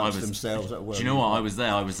fighting amongst themselves at Wembley. Do you know what? I was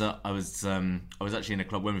there. I was actually in a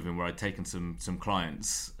club Wimbledon where I'd taken some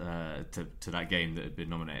clients to that game that had been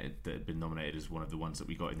nominated as one of the ones that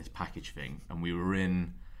we got in this package thing, and we were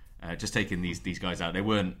in just taking these guys out. They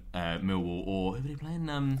weren't Millwall or who were they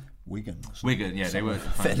playing? Wigan. Wigan, yeah, they were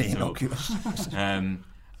fairly innocuous.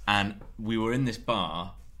 And we were in this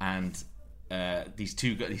bar, and these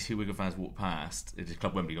two Wigan fans walked past. It's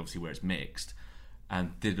Club Wembley, obviously, where it's mixed,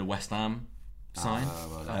 and did a West Ham sign.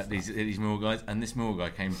 These Millwall guys, and this Millwall guy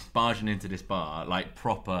came barging into this bar like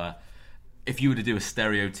proper. If you were to do a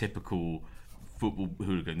stereotypical football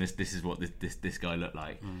hooligan, this is what this guy looked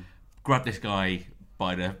like. Grabbed this guy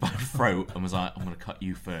by the throat and was like, "I'm going to cut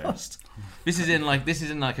you first." This is in like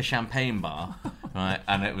a champagne bar, right?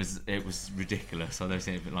 And it was ridiculous. I've never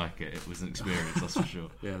seen anything like it. It was an experience, that's for sure.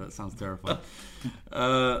 Yeah, that sounds terrifying.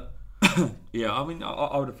 Yeah, I mean,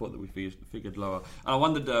 I would have thought that we figured lower. And I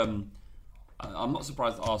wondered. I'm not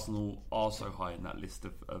surprised that Arsenal are so high in that list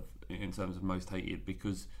of in terms of most hated,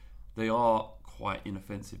 because they are quite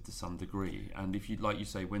inoffensive to some degree. And if you like you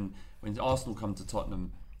say, when Arsenal come to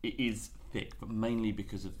Tottenham, it is thick, but mainly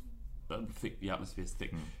because of the atmosphere is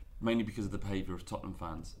thick, mainly because of the behaviour of Tottenham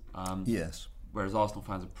fans. Yes. Whereas Arsenal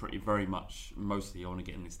fans are very much mostly want to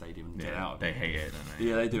get in the stadium and get out of it. They hate it, don't they?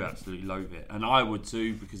 Yeah, they do absolutely loathe it, and I would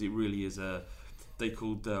too, because it really is they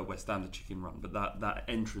called West Ham the chicken run, but that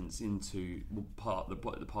entrance into the Park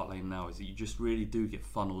Lane now is that you just really do get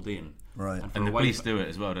funneled in. Right. And the police do it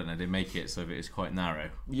as well, don't they? They make it so that it's quite narrow.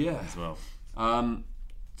 Yeah. As well.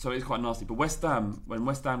 So it's quite nasty. But West Ham, when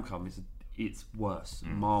West Ham come, it's worse,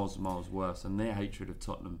 miles worse, and their hatred of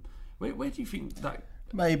Tottenham. Where do you think that?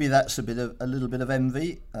 Maybe that's a little bit of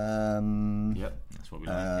envy. Yep, that's what we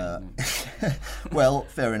like. Well,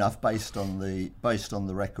 fair enough. Based on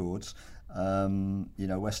the records,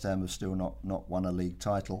 West Ham have still not won a league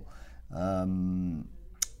title, and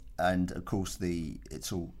of course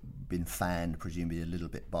it's all been fanned, presumably a little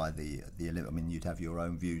bit by the. I mean, you'd have your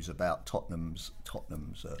own views about Tottenham's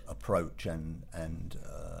approach and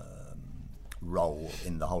role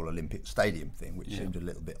in the whole Olympic Stadium thing, which seemed a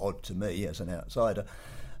little bit odd to me as an outsider.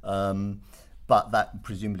 But that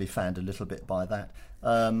presumably fanned a little bit by that.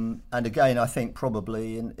 And again, I think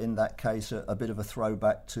probably in that case a bit of a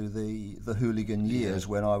throwback to the hooligan years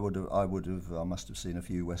when I must have seen a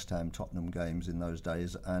few West Ham Tottenham games in those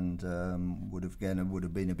days, and would have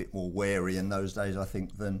been a bit more wary in those days, I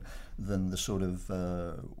think, than the sort of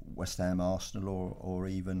West Ham Arsenal or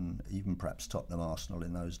even perhaps Tottenham Arsenal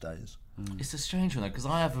in those days. It's a strange one though, because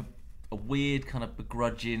I have a weird kind of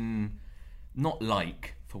begrudging, not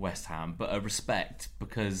like for West Ham, but a respect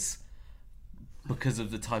because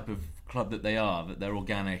of the type of club that they are, that they're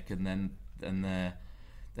organic and they're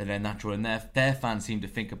natural, and their fans seem to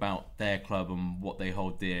think about their club and what they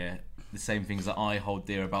hold dear, the same things that I hold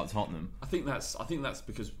dear about Tottenham. I think that's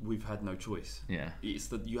because we've had no choice. Yeah, it's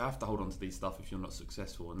that you have to hold on to these stuff if you're not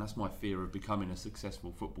successful, and that's my fear of becoming a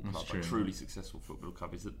successful football club, a truly successful football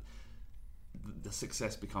club, is that the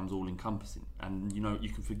success becomes all encompassing, and you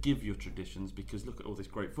can forgive your traditions because look at all this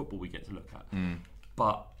great football we get to look at.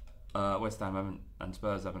 But West Ham and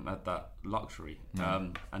Spurs haven't had that luxury.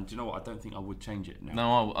 And do you know what? I don't think I would change it now.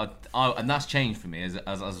 No, I and that's changed for me. As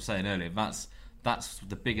I was saying earlier, that's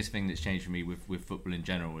the biggest thing that's changed for me with football in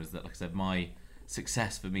general. Is that, like I said, my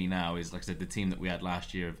success for me now is, like I said, the team that we had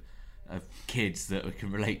last year of kids that we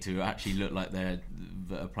can relate to, actually look like that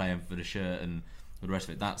are playing for the shirt and the rest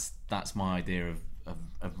of it. That's my idea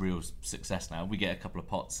of real success now. We get a couple of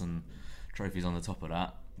pots and trophies on the top of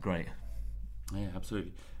that. Great. Yeah,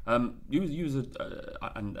 absolutely. You as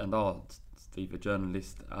and are, Steve, a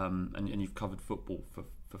journalist, and you've covered football for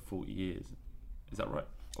 40 years. Is that right?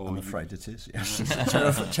 Or I'm afraid it is, yes.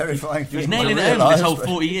 It's a terrifying thing. He's nailing it home this whole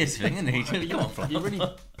 40 years thing, isn't he? Come on, you really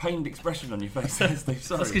pained expression on your face there, Steve.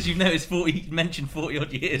 Sorry. That's because you've noticed mentioned 40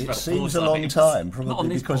 odd years. It seems a long time,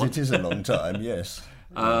 probably because it is a long time, yes.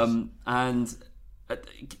 And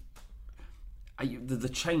the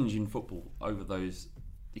change in football over those,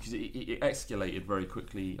 because it escalated very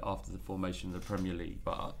quickly after the formation of the Premier League,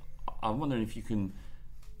 but I'm wondering if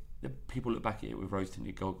people look back at it with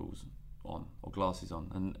rose-tinted goggles on or glasses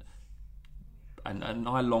on, and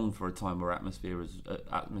I long for a time where atmospheres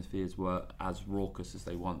were as raucous as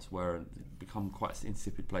they once were, and become quite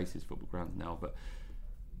insipid places, football grounds now. But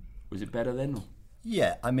was it better then? Or?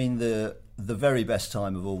 Yeah, I mean the very best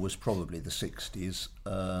time of all was probably the 60s.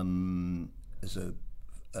 As a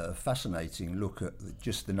fascinating look at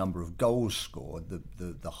just the number of goals scored.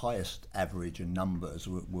 The highest average and numbers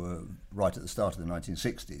were right at the start of the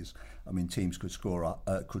 1960s. I mean, teams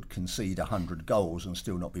could concede 100 goals and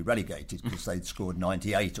still not be relegated because they'd scored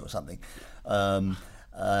 98 or something, and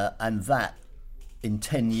that in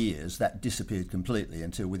 10 years that disappeared completely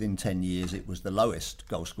until within 10 years it was the lowest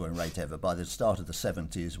goal scoring rate ever. By the start of the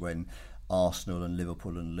 70s, when Arsenal and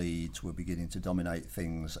Liverpool and Leeds were beginning to dominate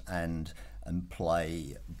things and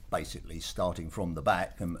play basically starting from the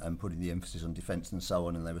back and putting the emphasis on defence and so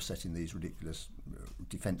on, and they were setting these ridiculous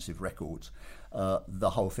defensive records, the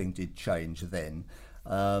whole thing did change then.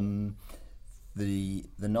 The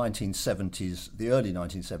 1970s, the early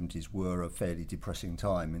 1970s were a fairly depressing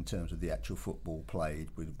time in terms of the actual football played,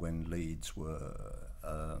 when Leeds were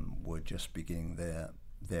just beginning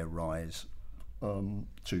their rise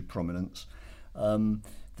to prominence.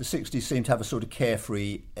 The 60s seemed to have a sort of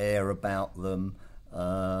carefree air about them.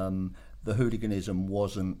 The hooliganism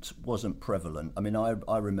wasn't prevalent. I mean,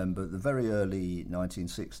 I remember the very early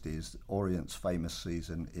 1960s, Orient's famous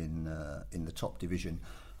season in the top division.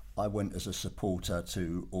 I went as a supporter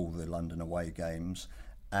to all the London away games,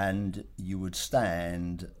 and you would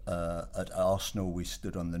stand at Arsenal. We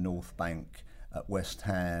stood on the North Bank. At West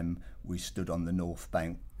Ham, we stood on the North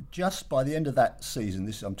Bank. Just by the end of that season,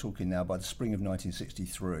 I'm talking now by the spring of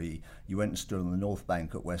 1963, you went and stood on the North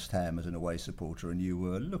Bank at West Ham as an away supporter, and you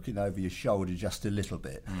were looking over your shoulder just a little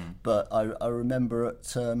bit. But I remember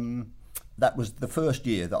at that was the first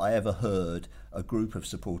year that I ever heard a group of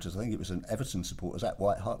supporters. I think it was an Everton supporters at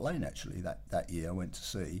White Hart Lane, actually, that year I went to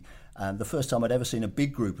see. And the first time I'd ever seen a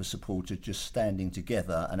big group of supporters just standing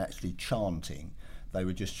together and actually chanting. They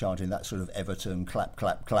were just chanting that sort of Everton clap,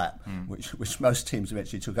 clap, clap, which most teams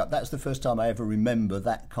eventually took up. That's the first time I ever remember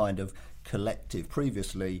that kind of collective.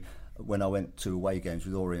 Previously, when I went to away games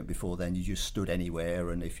with Orient before then, you just stood anywhere,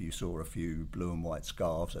 and if you saw a few blue and white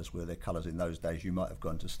scarves, as were their colours in those days, you might have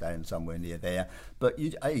gone to stand somewhere near there. But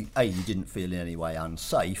you didn't feel in any way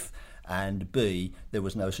unsafe, and B, there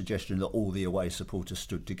was no suggestion that all the away supporters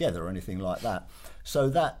stood together or anything like that. So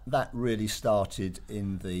that really started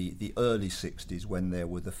in the early 60s, when there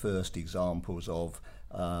were the first examples of,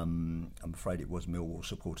 I'm afraid it was Millwall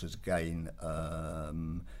supporters again,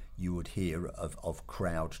 you would hear of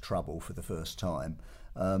crowd trouble for the first time,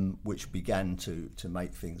 which began to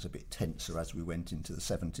make things a bit tenser as we went into the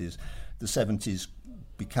 70s. The 70s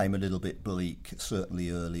became a little bit bleak, certainly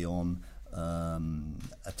early on.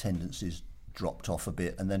 Attendances dropped off a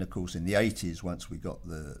bit, and then of course in the 80s, once we got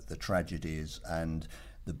the tragedies and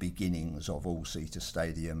the beginnings of all-seater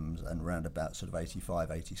stadiums, and round about sort of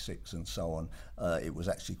 85, 86 and so on, it was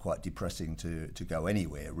actually quite depressing to go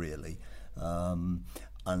anywhere really.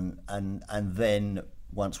 And then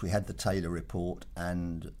once we had the Taylor report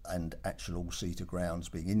and actual all-seater grounds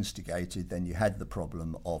being instigated, then you had the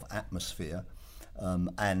problem of atmosphere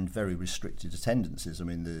and very restricted attendances. I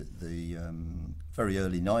mean, the very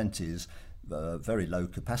early 90s, very low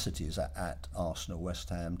capacities at Arsenal, West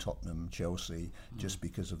Ham, Tottenham, Chelsea, just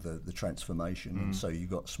because of the transformation, and so you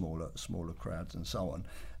got smaller crowds and so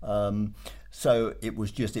on. So it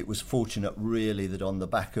was fortunate really that on the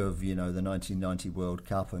back of the 1990 World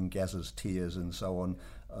Cup and Gazza's tears and so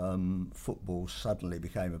on, football suddenly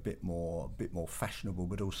became a bit more fashionable,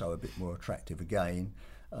 but also a bit more attractive again.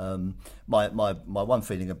 My one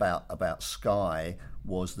feeling about Sky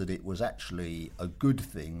was that it was actually a good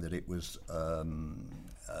thing that it was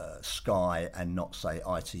Sky and not, say,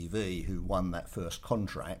 ITV who won that first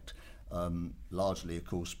contract, largely, of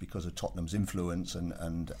course, because of Tottenham's influence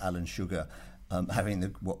and Alan Sugar having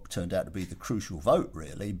what turned out to be the crucial vote,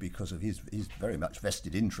 really, because of his very much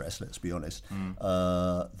vested interest, let's be honest,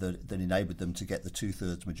 that enabled them to get the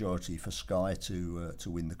 2/3 majority for Sky to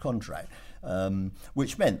win the contract,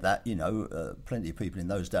 which meant that plenty of people in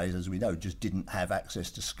those days, as we know, just didn't have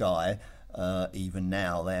access to Sky. Even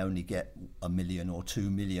now, they only get 1 million or 2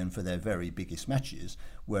 million for their very biggest matches,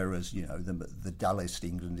 whereas the dullest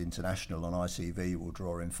England international on ITV will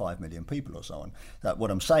draw in 5 million people or so on. What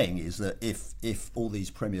I'm saying is that if all these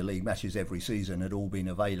Premier League matches every season had all been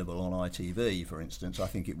available on ITV, for instance, I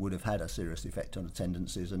think it would have had a serious effect on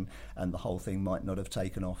attendances, and the whole thing might not have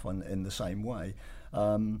taken off in the same way.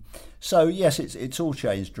 So yes, it's all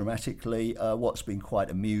changed dramatically. What's been quite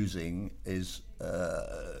amusing is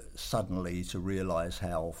suddenly to realise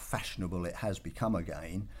how fashionable it has become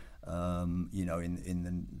again.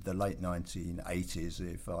 In the late 1980s,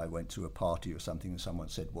 if I went to a party or something and someone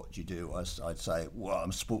said, "What do you do?" I'd say, "Well, I'm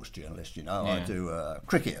a sports journalist, I do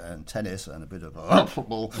cricket and tennis and a bit of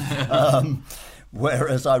football."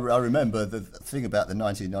 Whereas I remember the thing about the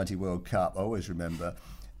 1990 World Cup, I always remember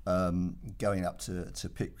going up to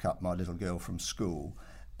pick up my little girl from school,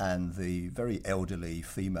 and the very elderly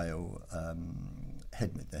female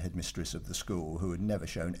the headmistress of the school, who had never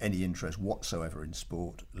shown any interest whatsoever in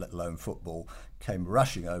sport, let alone football, came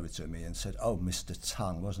rushing over to me and said, "Oh, Mr.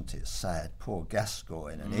 Tongue, wasn't it sad? Poor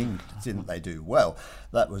Gascoigne and England, didn't they do well?"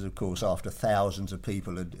 That was, of course, after thousands of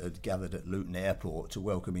people had gathered at Luton Airport to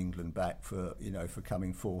welcome England back for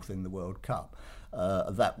coming fourth in the World Cup.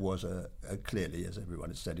 That was clearly, as everyone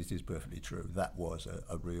has said, it is perfectly true. That was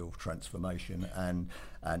a real transformation,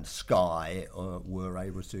 and Sky were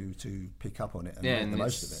able to pick up on it and make the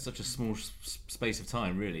most of it. Such a small space of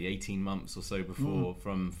time, really, 18 months or so before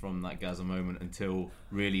from that Gaza moment until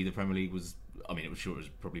really the Premier League was. I mean, it was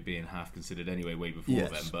probably being half considered anyway, way before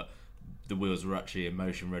then. But the wheels were actually in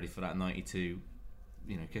motion, ready for that 92.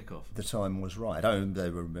 Kickoff. The time was right. They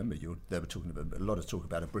were talking about a lot of talk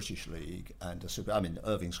about a British league and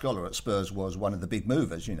Irving Scholar at Spurs was one of the big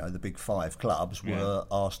movers. The big five clubs were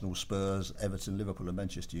Arsenal, Spurs, Everton, Liverpool, and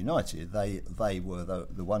Manchester United. They were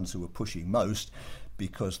the ones who were pushing most,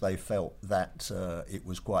 because they felt that it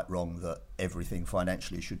was quite wrong that everything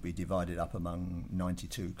financially should be divided up among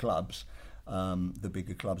 92 clubs. The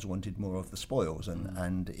bigger clubs wanted more of the spoils,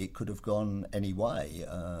 and it could have gone any way.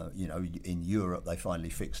 In Europe, they finally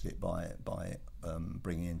fixed it by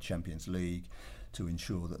bringing in Champions League to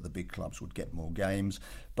ensure that the big clubs would get more games.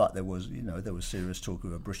 But there was serious talk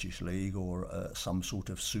of a British league or some sort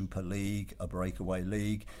of super league, a breakaway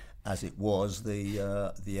league, as it was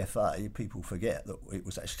the FA. People forget that it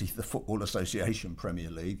was actually the Football Association Premier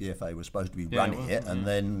League. The FA was supposed to be running it, and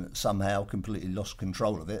then somehow completely lost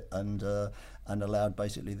control of it and allowed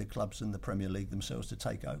basically the clubs and the Premier League themselves to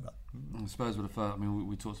take over. Spurs would have felt. I mean,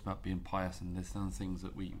 we talked about being pious, and there's some things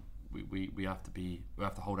that we have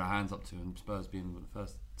to hold our hands up to. And Spurs being the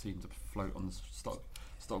first team to float on the stock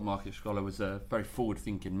market, Scholar was a very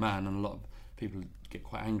forward-thinking man, and a lot of people get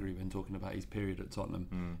quite angry when talking about his period at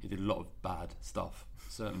Tottenham. He did a lot of bad stuff,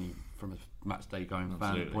 certainly from a match day going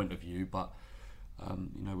fan point of view. But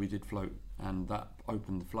we did float, and that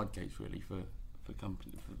opened the floodgates really for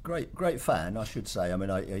company. Great fan, I should say. I mean,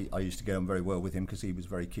 I used to get on very well with him because he was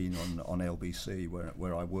very keen on LBC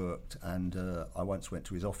where I worked, and I once went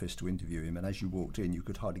to his office to interview him, and as you walked in you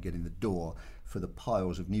could hardly get in the door for the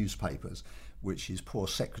piles of newspapers which his poor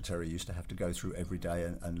secretary used to have to go through every day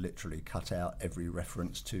and literally cut out every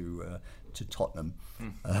reference to Tottenham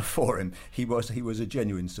for him. He was a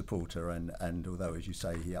genuine supporter, and although, as you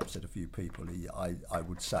say, he upset a few people, I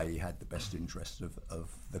would say he had the best interests of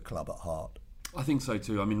the club at heart. I think so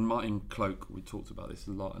too. I mean, Martin Cloak, we talked about this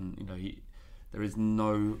a lot, and there is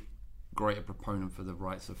no greater proponent for the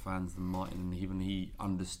rights of fans than Martin, and even he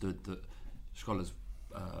understood that Scholar's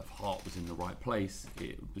heart was in the right place.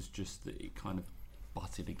 It was just that it kind of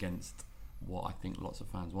butted against what I think lots of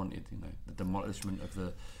fans wanted. The demolishment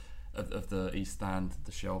of the East Stand,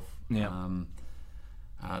 the shelf, the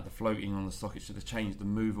floating on the stock exchange, the change, the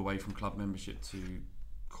move away from club membership to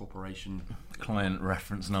corporation, client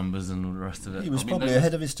reference numbers, and all the rest of it. He was probably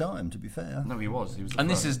ahead of his time, to be fair. No, he was. And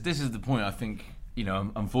this is the point. I think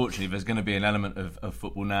unfortunately, there's going to be an element of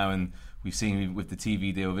football now, and we've seen with the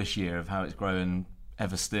TV deal this year of how it's growing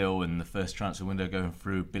ever still, and the first transfer window going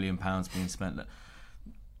through, £1 billion being spent.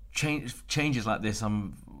 Changes like this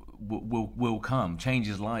will come.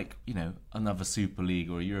 Changes like another Super League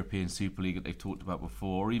or a European Super League that they've talked about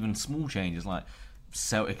before, or even small changes like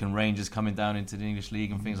Celtic and Rangers coming down into the English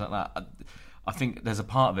League and things like that. I think there's a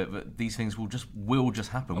part of it, but these things will just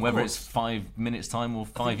happen, whether it's 5 minutes time or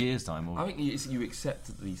 5 years time. I think you accept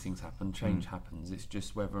that these things happen. Change happens. It's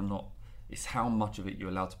just whether or not, it's how much of it you're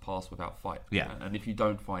allowed to pass without fight. Yeah. And if you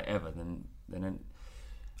don't fight ever, then.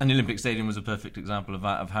 And the Olympic Stadium was a perfect example of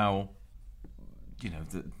that, of how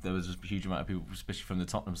there was a huge amount of people, especially from the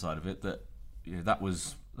Tottenham side of it, that that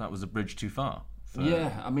was a bridge too far.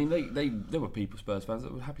 I mean, there were Spurs fans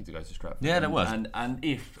that were happy to go to Stratford. Yeah, there was. And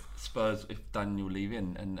if Daniel leave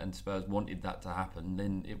in and Spurs wanted that to happen,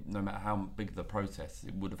 then no matter how big the protest,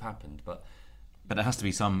 it would have happened. But there has to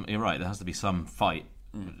be some. You're right. There has to be some fight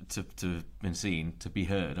to have been seen, to be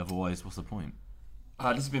heard. Otherwise, what's the point?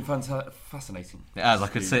 This has been fascinating. It has. I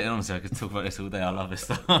could sit, honestly, I could talk about this all day. I love this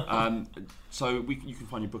stuff. So you can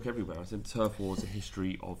find your book everywhere. I said Turf Wars: A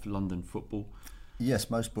History of London Football. Yes,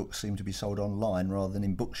 most books seem to be sold online rather than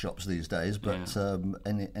in bookshops these days. But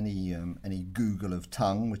any Google of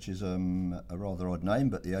Tongue, which is a rather odd name,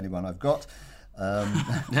 but the only one I've got,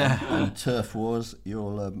 and Turf Wars,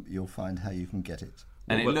 you'll find how you can get it.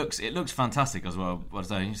 And it looks fantastic as well.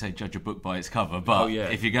 You say judge a book by its cover, but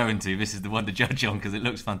if you're going to, this is the one to judge on because it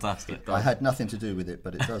looks fantastic. I had nothing to do with it,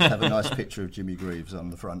 but it does have a nice picture of Jimmy Greaves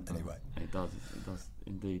on the front anyway. It does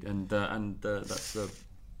indeed, and that's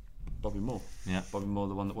Bobby Moore. Yeah, Bobby Moore,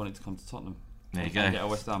 the one that wanted to come to Tottenham. There you go. Get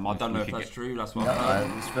West Ham. I don't know if that's true. That's what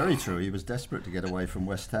it's very true. He was desperate to get away from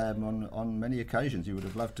West Ham on many occasions. He would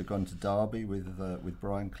have loved to have gone to Derby with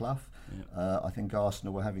Brian Clough. Yeah. I think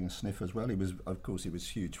Arsenal were having a sniff as well. He was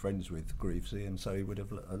huge friends with Greavesy, and so he would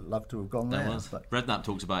have loved to have gone there. Redknapp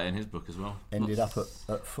talks about it in his book as well. Ended up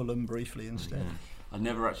at Fulham briefly instead.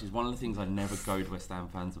 Yeah. It's one of the things I never goad West Ham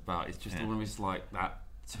fans about. It's just almost like that.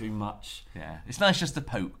 Too much. Yeah, it's nice just to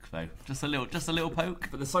poke though, just a little poke.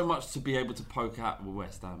 But there's so much to be able to poke at with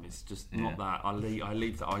West Ham. It's just not that. I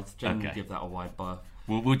leave that. I generally give that a wide berth.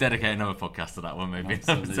 We'll dedicate another podcast to that one maybe.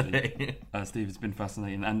 Absolutely. Steve, it's been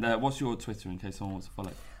fascinating. And what's your Twitter in case someone wants to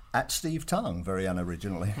follow? At Steve Tongue, very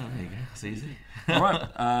unoriginally. Oh, there you go. It's easy. All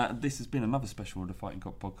right. This has been another special of the Fighting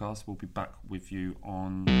Cock podcast. We'll be back with you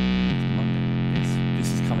on Monday. This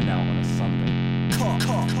is coming out on a Sunday. Cock.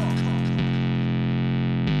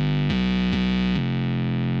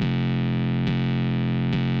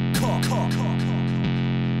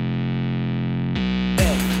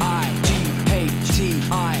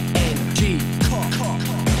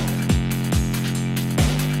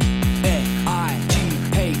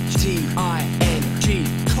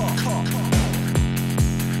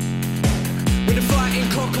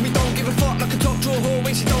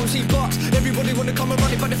 Everybody wanna come and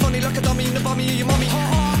run it, but they're funny like a dummy in the bummy of your mummy.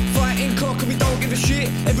 Fighting cock and we don't give a shit.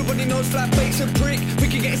 Everybody knows no flat baits and prick. We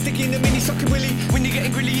can get sticky in the mini sucking willy. When you're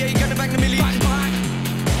getting grilly, yeah, you're gonna bang the milli. Bang, bang.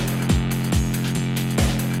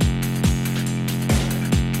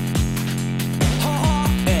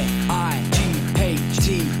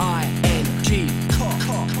 F-I-G-H-T-I-N-G.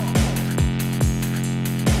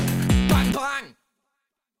 Bang, bang.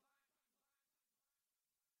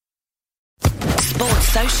 Sports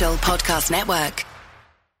Social Podcast Network.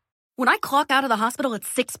 When I clock out of the hospital at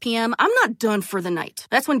 6 p.m., I'm not done for the night.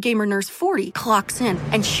 That's when Gamer Nurse 40 clocks in,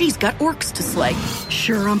 and she's got orcs to slay.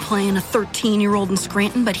 Sure, I'm playing a 13-year-old in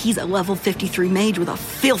Scranton, but he's a level 53 mage with a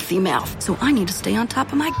filthy mouth, so I need to stay on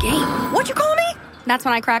top of my game. What'd you call me? That's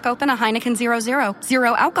when I crack open a Heineken 0.0.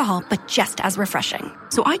 Zero alcohol, but just as refreshing.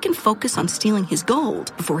 So I can focus on stealing his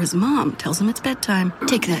gold before his mom tells him it's bedtime.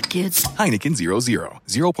 Take that, kids. Heineken 0.0.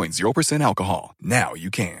 0.0% alcohol. Now you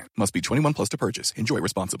can. Must be 21 plus to purchase. Enjoy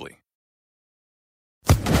responsibly.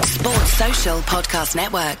 Sports Social Podcast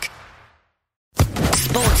Network.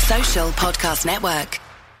 Sports Social Podcast Network.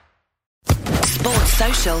 Sports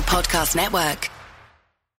Social Podcast Network.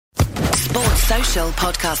 Sports Social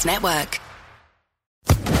Podcast Network.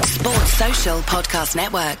 Sports Social Podcast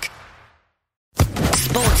Network.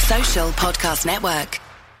 Sports Social Podcast Network.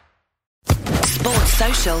 Sports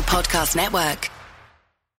Social Podcast Network.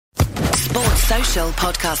 Sports Social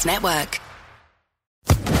Podcast Network.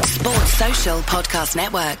 Sports Social Podcast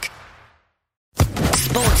Network.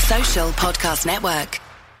 Sports Social Podcast Network.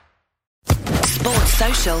 Sports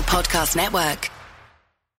Social Podcast Network.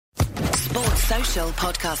 Sports Social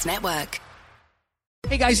Podcast Network.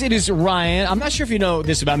 Hey guys, it is Ryan. I'm not sure if you know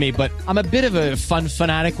this about me, but I'm a bit of a fun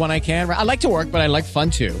fanatic when I can. I like to work, but I like fun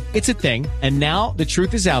too. It's a thing. And now the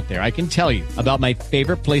truth is out there. I can tell you about my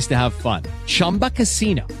favorite place to have fun. Chumba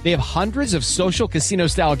Casino. They have hundreds of social casino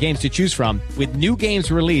style games to choose from with new games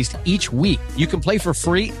released each week. You can play for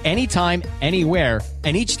free anytime, anywhere.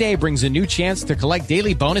 And each day brings a new chance to collect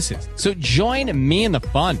daily bonuses. So join me in the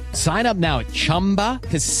fun. Sign up now at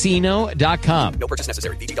ChumbaCasino.com. No purchase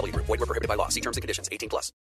necessary. VGW Group. Void where prohibited by law. See terms and conditions. 18 plus.